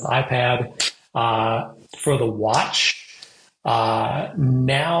apply that to the iPad. For the watch,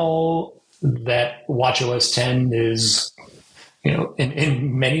 now that watchOS 10 is,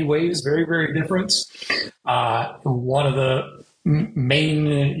 in many ways very, very different. One of the main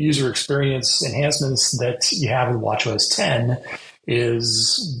user experience enhancements that you have with watchOS 10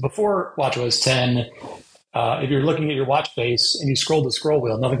 is before watchOS 10, if you're looking at your watch face and you scroll the scroll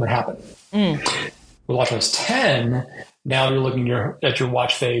wheel, nothing would happen. With watchOS 10, now you're looking at your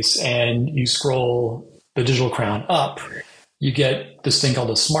watch face and you scroll the digital crown up, you get this thing called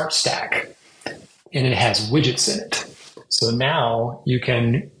a smart stack, and it has widgets in it. So now you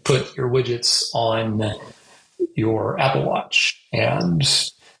can put your widgets on your Apple Watch, and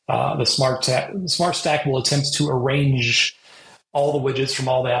the smart stack will attempt to arrange all the widgets from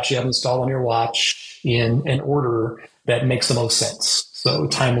all the apps you have installed on your watch in an order that makes the most sense. So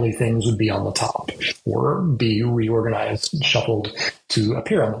timely things would be on the top or be reorganized and shuffled to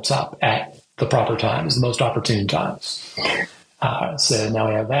appear on the top at the proper times, the most opportune times. So now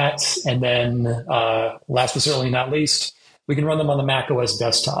we have that. And then last but certainly not least, we can run them on the Mac OS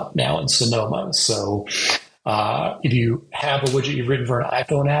desktop now in Sonoma. So if you have a widget you've written for an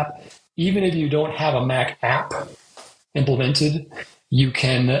iPhone app, even if you don't have a Mac app implemented, you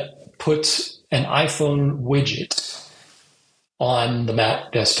can put an iPhone widget on the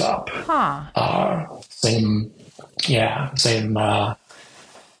Mac desktop. Same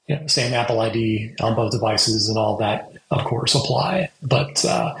Apple ID on both devices and all that, of course, apply. But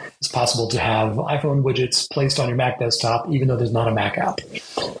it's possible to have iPhone widgets placed on your Mac desktop, even though there's not a Mac app.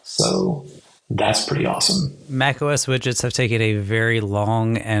 So that's pretty awesome. Mac OS widgets have taken a very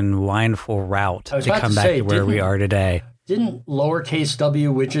long and windful route to come back to where we are today. Didn't lowercase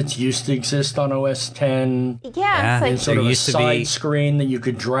w widgets used to exist on OS 10? Yeah. It's like sort of a side screen that you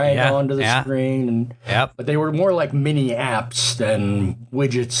could drag onto the screen. But they were more like mini apps than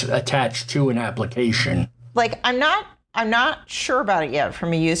widgets attached to an application. Like, I'm not sure about it yet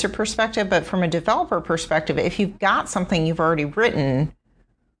from a user perspective, but from a developer perspective, if you've got something you've already written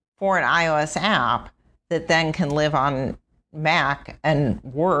for an iOS app that then can live on Mac and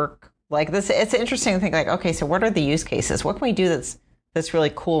work like this, it's interesting to think like, okay, so what are the use cases? What can we do that's really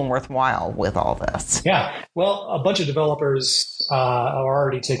cool and worthwhile with all this? Yeah, well, a bunch of developers are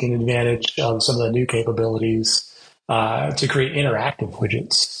already taking advantage of some of the new capabilities to create interactive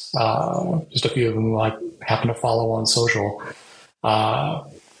widgets. Just a few of them I happen to follow on social.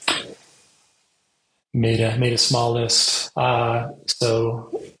 Made a small list.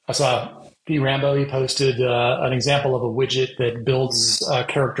 So I saw P. Rambo, he posted an example of a widget that builds a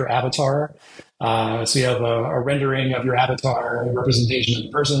character avatar. So you have a rendering of your avatar, a representation of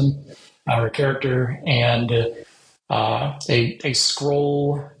the person or a character, and a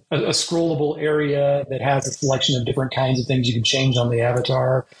scrollable area that has a selection of different kinds of things you can change on the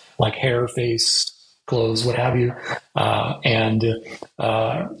avatar, like hair, face, clothes, what have you, and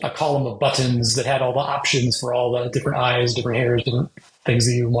a column of buttons that had all the options for all the different eyes, different hairs, different things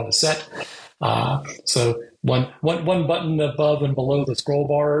that you want to set. So one button above and below the scroll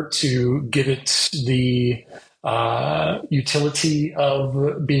bar to give it the utility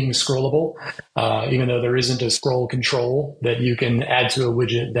of being scrollable, even though there isn't a scroll control that you can add to a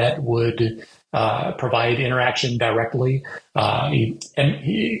widget that would provide interaction directly.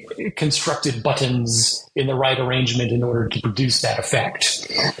 He constructed buttons in the right arrangement in order to produce that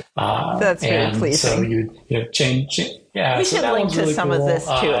effect. That's very pleasing. So you change. Yeah, we so should link to really some cool. of this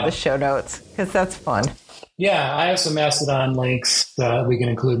too in the show notes because that's fun. Yeah, I have some Mastodon links that we can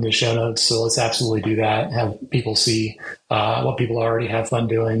include in the show notes. So let's absolutely do that. Have people see what people already have fun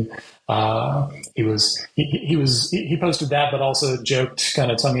doing. He posted that, but also joked kind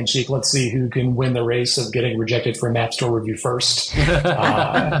of tongue in cheek, let's see who can win the race of getting rejected from App Store review first,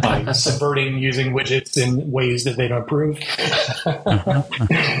 by subverting using widgets in ways that they don't approve.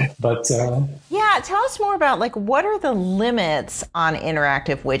 But yeah, tell us more about what are the limits on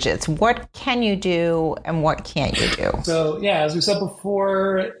interactive widgets? What can you do and what can't you do? So yeah, as we said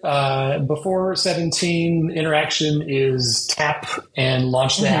before 17, interaction is tap and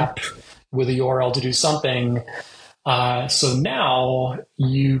launch the app with a URL to do something. So now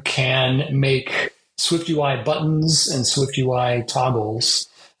you can make SwiftUI buttons and SwiftUI toggles,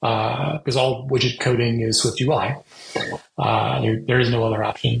 because all widget coding is SwiftUI. There is no other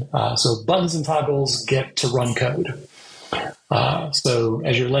option. So buttons and toggles get to run code. So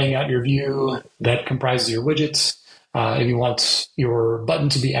as you're laying out your view that comprises your widgets, if you want your button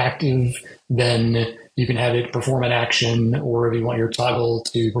to be active, then you can have it perform an action, or if you want your toggle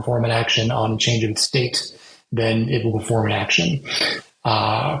to perform an action on a change of its state, then it will perform an action.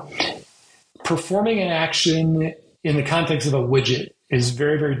 Performing an action in the context of a widget is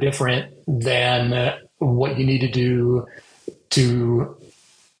very, very different than what you need to do to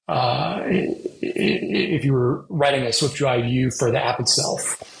if you were writing a SwiftUI view for the app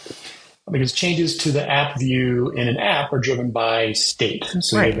itself. Because changes to the app view in an app are driven by state.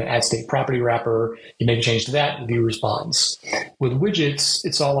 So you have an add state property wrapper, you make a change to that, the view responds. With widgets,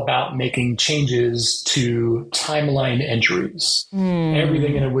 it's all about making changes to timeline entries.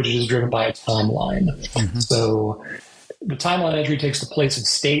 Everything in a widget is driven by a timeline. So the timeline entry takes the place of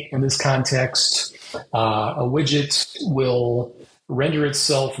state in this context. A widget will render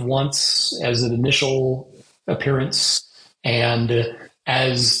itself once as an initial appearance, and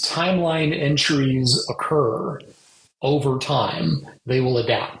as timeline entries occur over time, they will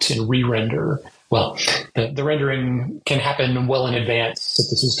adapt and re-render. Well, the rendering can happen well in advance if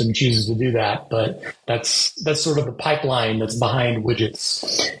the system chooses to do that, but that's sort of the pipeline that's behind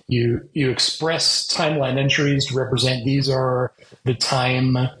widgets. You express timeline entries to represent these are the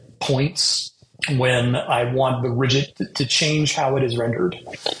time points when I want the widget to change how it is rendered.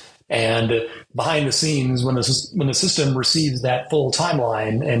 And behind the scenes, when the system receives that full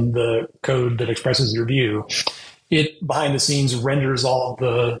timeline and the code that expresses your view, it behind the scenes renders all of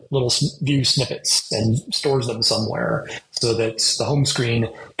the little view snippets and stores them somewhere so that the home screen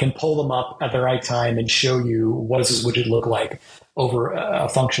can pull them up at the right time and show you what does this widget look like over a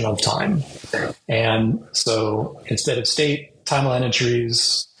function of time. And so instead of state, timeline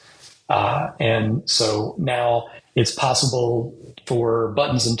entries. And so now it's possible for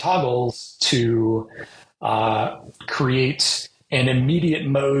buttons and toggles to create an immediate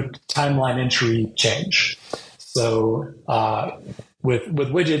mode timeline entry change. So with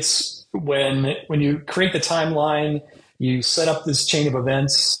widgets, when you create the timeline, you set up this chain of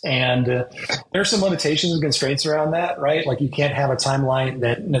events, and there are some limitations and constraints around that, right? Like you can't have a timeline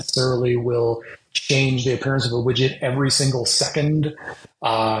that necessarily will change the appearance of a widget every single second,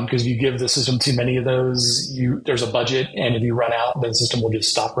 because if you give the system too many of those, there's a budget, and if you run out, then the system will just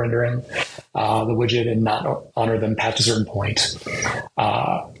stop rendering the widget and not honor them past a certain point.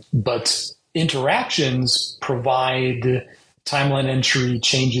 But interactions provide timeline entry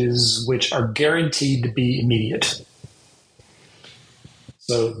changes which are guaranteed to be immediate.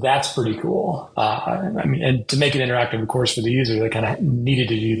 So that's pretty cool. And to make it interactive, of course, for the user, they kind of needed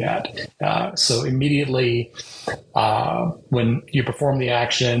to do that. So immediately, when you perform the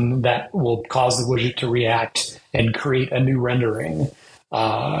action, that will cause the widget to react and create a new rendering.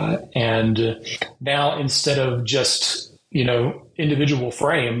 And now, instead of just individual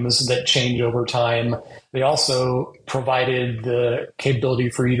frames that change over time, they also provided the capability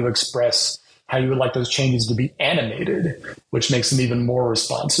for you to express how you would like those changes to be animated, which makes them even more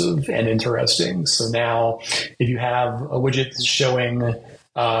responsive and interesting. So now if you have a widget that's showing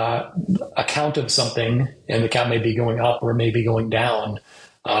a count of something, and the count may be going up or may be going down,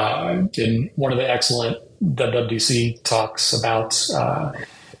 in one of the excellent WWDC talks about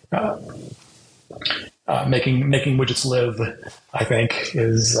making widgets live, I think,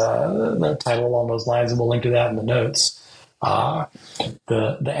 is the title along those lines, and we'll link to that in the notes.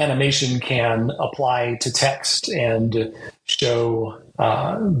 The animation can apply to text and show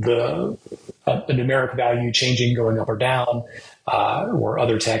the numeric value changing, going up or down, or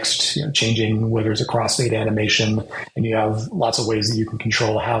other text changing, whether it's a crossfade animation, and you have lots of ways that you can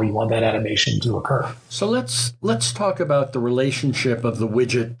control how you want that animation to occur. So let's talk about the relationship of the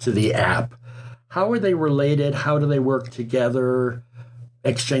widget to the app. How are they related? How do they work together?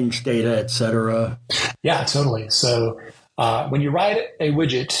 Exchange data, etc. Yeah, totally. So when you write a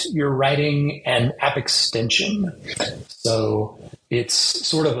widget, you're writing an app extension. So it's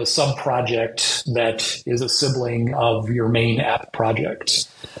sort of a sub-project that is a sibling of your main app project.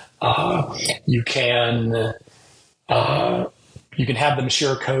 You can have them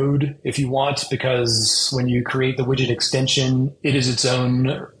share code if you want, because when you create the widget extension, it is its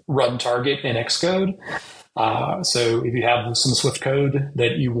own run target in Xcode. So if you have some Swift code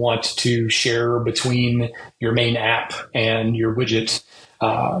that you want to share between your main app and your widget,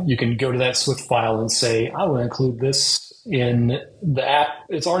 you can go to that Swift file and say, I want to include this in the app.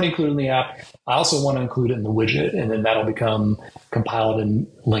 It's already included in the app. I also want to include it in the widget, and then that'll become compiled and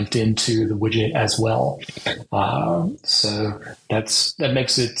linked into the widget as well. So that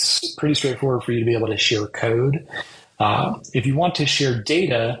makes it pretty straightforward for you to be able to share code. If you want to share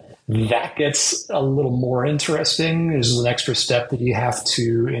data, that gets a little more interesting. There's an extra step that you have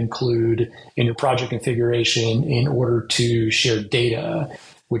to include in your project configuration in order to share data,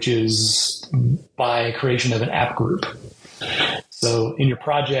 which is by creation of an app group. So in your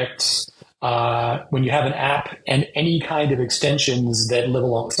project, when you have an app and any kind of extensions that live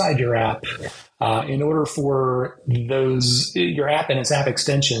alongside your app, in order for your app and its app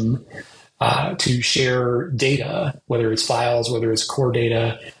extension to share data, whether it's files, whether it's core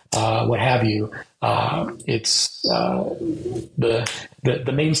data, what have you, it's the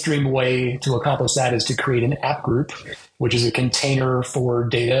mainstream way to accomplish that is to create an app group, which is a container for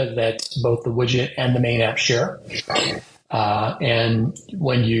data that both the widget and the main app share. And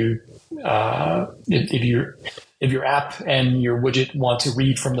when if your app and your widget want to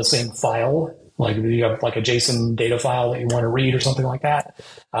read from the same file, like if you have like a JSON data file that you want to read or something like that,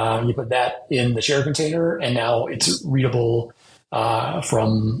 you put that in the share container, and now it's readable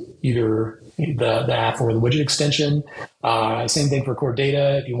from either the app or the widget extension. Same thing for core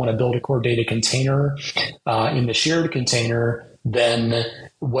data. If you want to build a core data container in the shared container, then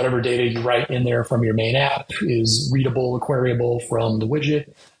whatever data you write in there from your main app is readable, queryable from the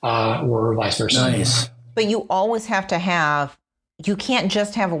widget, or vice versa. Nice. But you always have to you can't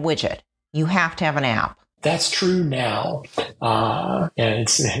just have a widget. You have to have an app. That's true now. And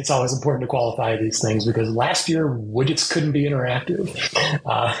it's always important to qualify these things, because last year widgets couldn't be interactive.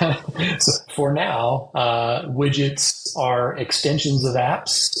 So for now, widgets are extensions of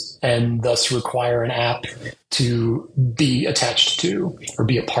apps and thus require an app to be attached to or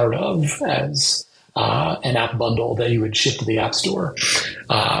be a part of as an app bundle that you would ship to the App Store.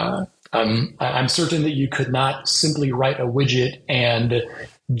 I'm certain that you could not simply write a widget and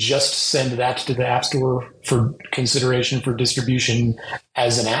just send that to the App Store for consideration for distribution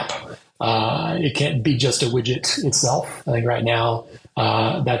as an app. It can't be just a widget itself. I think right now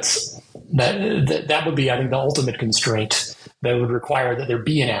that would be, I think, the ultimate constraint that would require that there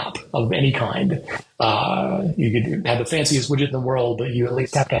be an app of any kind. You could have the fanciest widget in the world, but you at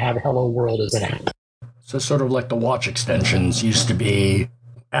least have to have Hello World as an app. So sort of like the watch extensions used to be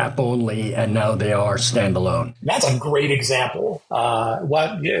app only, and now they are standalone. That's a great example.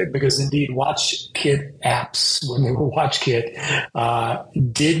 Because indeed, WatchKit apps, when they were WatchKit,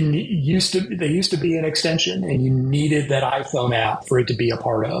 they used to be an extension, and you needed that iPhone app for it to be a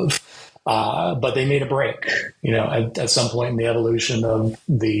part of. But they made a break, at some point in the evolution of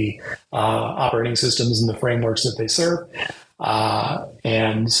the operating systems and the frameworks that they serve.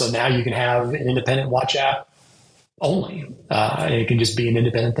 And so now you can have an independent watch app only, and it can just be an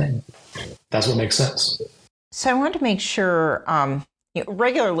independent thing. That's what makes sense. So I want to make sure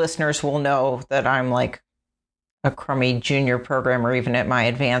regular listeners will know that I'm like a crummy junior programmer, even at my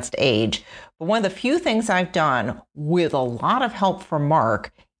advanced age. But one of the few things I've done with a lot of help from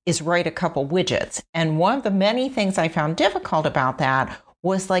Mark is write a couple widgets. And one of the many things I found difficult about that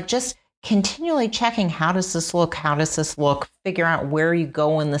was like just continually checking, how does this look? How does this look? Figure out where you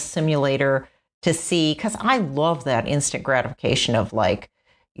go in the simulator to see, because I love that instant gratification of like,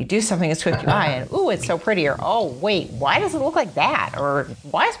 you do something in SwiftUI and, ooh, it's so pretty, or, oh, wait, why does it look like that? Or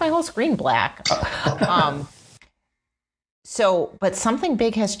why is my whole screen black? But something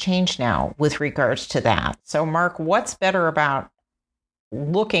big has changed now with regards to that. So, Mark, what's better about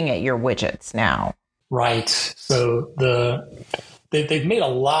looking at your widgets now? Right. So they've made a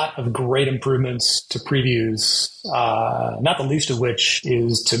lot of great improvements to previews, not the least of which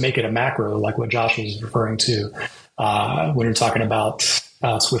is to make it a macro, like what Josh was referring to when you're talking about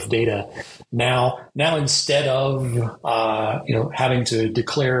Swift data. Now instead of having to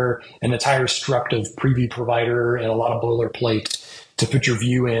declare an entire struct of preview provider and a lot of boilerplate to put your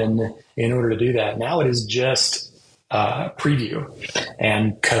view in order to do that, now it is just preview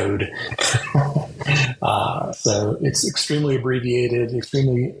and code. So it's extremely abbreviated,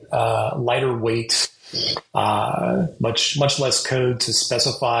 extremely lighter weight. much less code to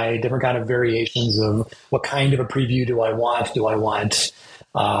specify different kind of variations of what kind of a preview do I want? Do I want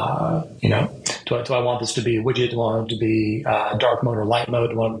do I want this to be a widget? Do I want it to be dark mode or light mode?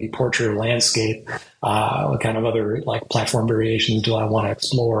 Do I want it to be portrait or landscape? What kind of other like platform variations do I want to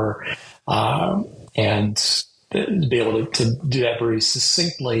explore? And be able to do that very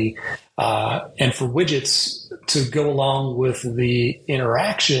succinctly. And for widgets to go along with the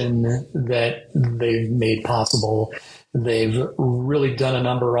interaction that they've made possible, they've really done a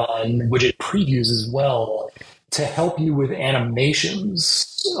number on widget previews as well to help you with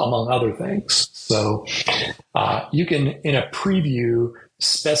animations, among other things. So you can, in a preview,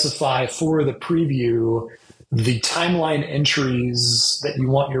 specify for the preview the timeline entries that you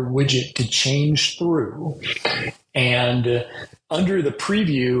want your widget to change through. And under the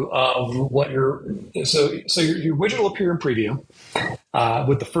preview of what your widget will appear in preview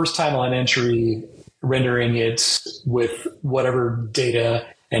with the first timeline entry rendering it with whatever data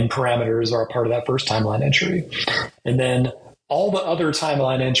and parameters are a part of that first timeline entry. And then all the other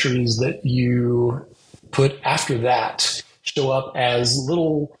timeline entries that you put after that show up as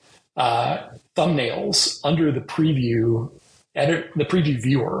little thumbnails under the preview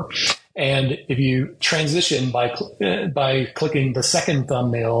viewer. And if you transition by clicking the second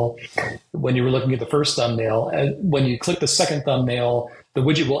thumbnail, when you were looking at the first thumbnail, when you click the second thumbnail, the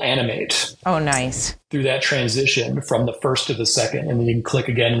widget will animate. Oh, nice. Through that transition from the first to the second, and then you can click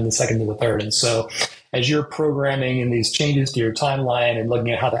again in the second to the third. And so as you're programming in these changes to your timeline and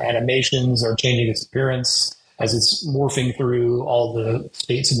looking at how the animations are changing its appearance, as it's morphing through all the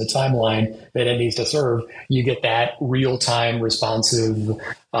states in the timeline that it needs to serve, you get that real-time, responsive,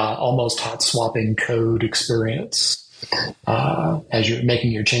 almost hot swapping code experience as you're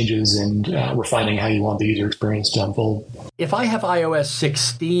making your changes and refining how you want the user experience to unfold. If I have iOS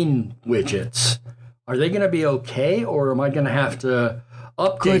 16 widgets, are they going to be okay, or am I going to have to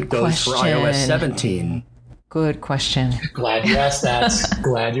update those for iOS 17? Good question. Glad you asked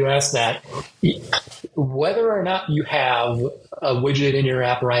that. Whether or not you have a widget in your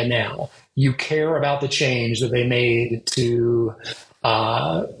app right now, you care about the change that they made to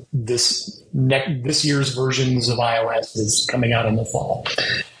this year's versions of iOS that's coming out in the fall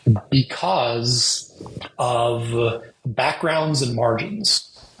because of backgrounds and margins.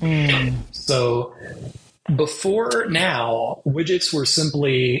 So before now, widgets were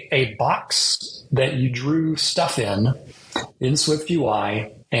simply a box that you drew stuff in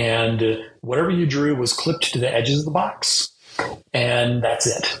SwiftUI, and whatever you drew was clipped to the edges of the box, and that's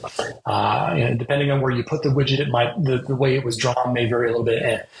it. Depending on where you put the widget, it might the way it was drawn may vary a little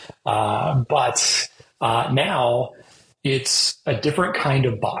bit. But now it's a different kind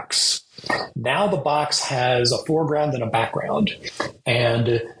of box. Now the box has a foreground and a background,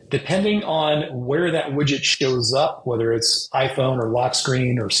 and depending on where that widget shows up, whether it's iPhone or lock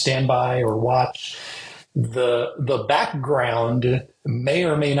screen or standby or watch, the background may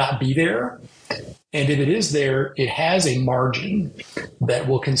or may not be there. And if it is there, it has a margin that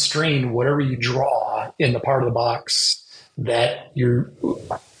will constrain whatever you draw in the part of the box that you're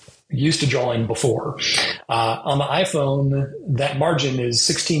used to drawing before. On the iPhone, that margin is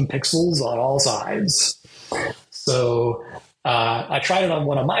 16 pixels on all sides. So I tried it on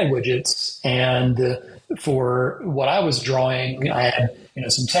one of my widgets, and for what I was drawing, I had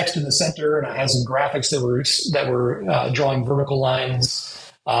some text in the center, and I had some graphics that were drawing vertical lines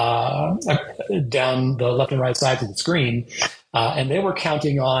down the left and right sides of the screen, and they were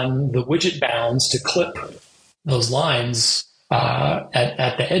counting on the widget bounds to clip those lines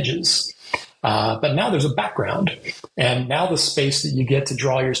at the edges. But now there's a background, and now the space that you get to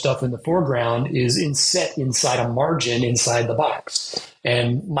draw your stuff in the foreground is set inside a margin inside the box.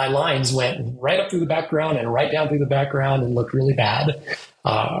 And my lines went right up through the background and right down through the background and looked really bad.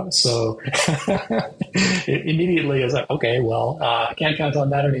 So immediately I was like, okay, well, I can't count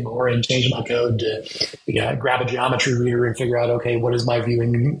on that anymore, and change my code to grab a geometry reader and figure out, okay, what is my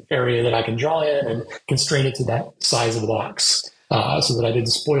viewing area that I can draw in, and constrain it to that size of the box. So that I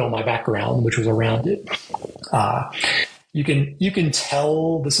didn't spoil my background, which was around it. You can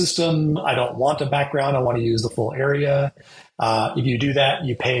tell the system, I don't want a background, I want to use the full area. If you do that,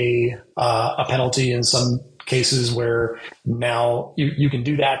 you pay a penalty in some cases where now you can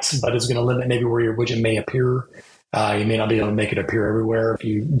do that, but it's going to limit maybe where your widget may appear. You may not be able to make it appear everywhere if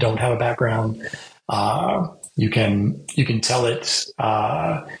you don't have a background. You can tell it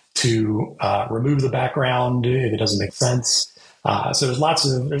to remove the background if it doesn't make sense. So there's lots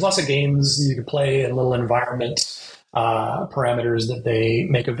of games you can play and little environment parameters that they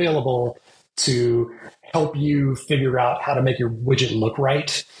make available to help you figure out how to make your widget look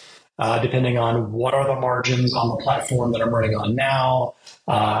right. depending on what are the margins on the platform that I'm running on now.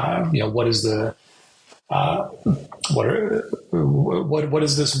 What is the what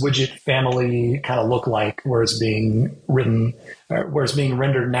does this widget family kind of look like where it's being written, where it's being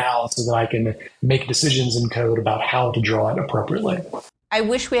rendered now, so that I can make decisions in code about how to draw it appropriately. I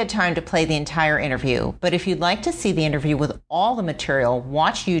wish we had time to play the entire interview, but if you'd like to see the interview with all the material,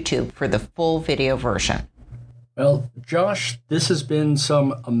 watch YouTube for the full video version. Well, Josh, this has been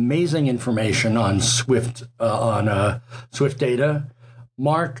some amazing information on Swift data.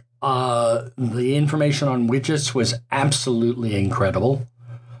 Mark, the information on widgets was absolutely incredible.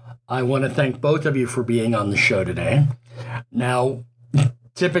 I want to thank both of you for being on the show today. Now,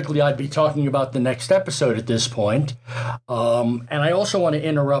 typically I'd be talking about the next episode at this point. And I also want to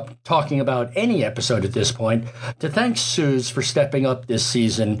interrupt talking about any episode at this point to thank Suze for stepping up this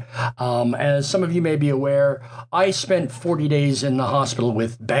season. As some of you may be aware, I spent 40 days in the hospital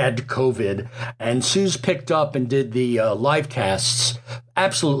with bad COVID, and Suze picked up and did the live casts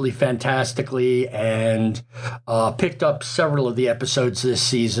absolutely fantastically, and picked up several of the episodes this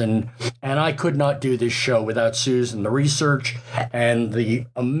season. And I could not do this show without Suze and the research and the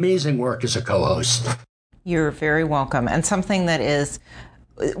amazing work as a co-host. You're very welcome. And something that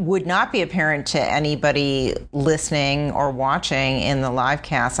would not be apparent to anybody listening or watching in the live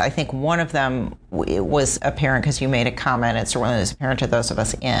cast. I think one of them was apparent because you made a comment. It's one that was apparent to those of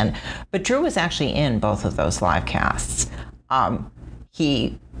us in. But Drew was actually in both of those live casts.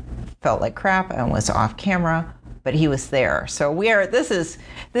 He felt like crap and was off camera, but he was there. So this is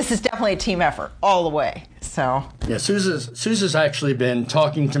definitely a team effort all the way. So yeah, Suze's actually been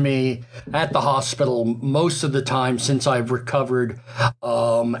talking to me at the hospital most of the time since I've recovered,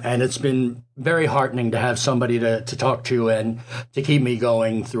 and it's been very heartening to have somebody to talk to and to keep me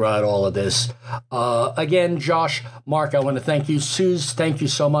going throughout all of this. Again, Josh, Mark, I want to thank you. Suze, thank you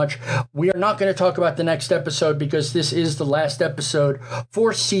so much. We are not going to talk about the next episode because this is the last episode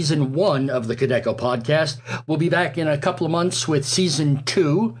for Season 1 of the Kodeco podcast. We'll be back in a couple of months with Season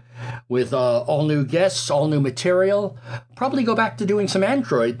 2. With all new guests, all new material. Probably go back to doing some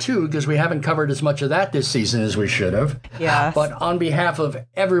Android, too, because we haven't covered as much of that this season as we should have. Yes. But on behalf of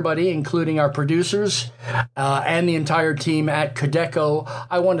everybody, including our producers and the entire team at Kodeco,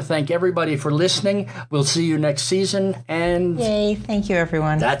 I want to thank everybody for listening. We'll see you next season. And yay, thank you,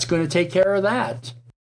 everyone. That's going to take care of that.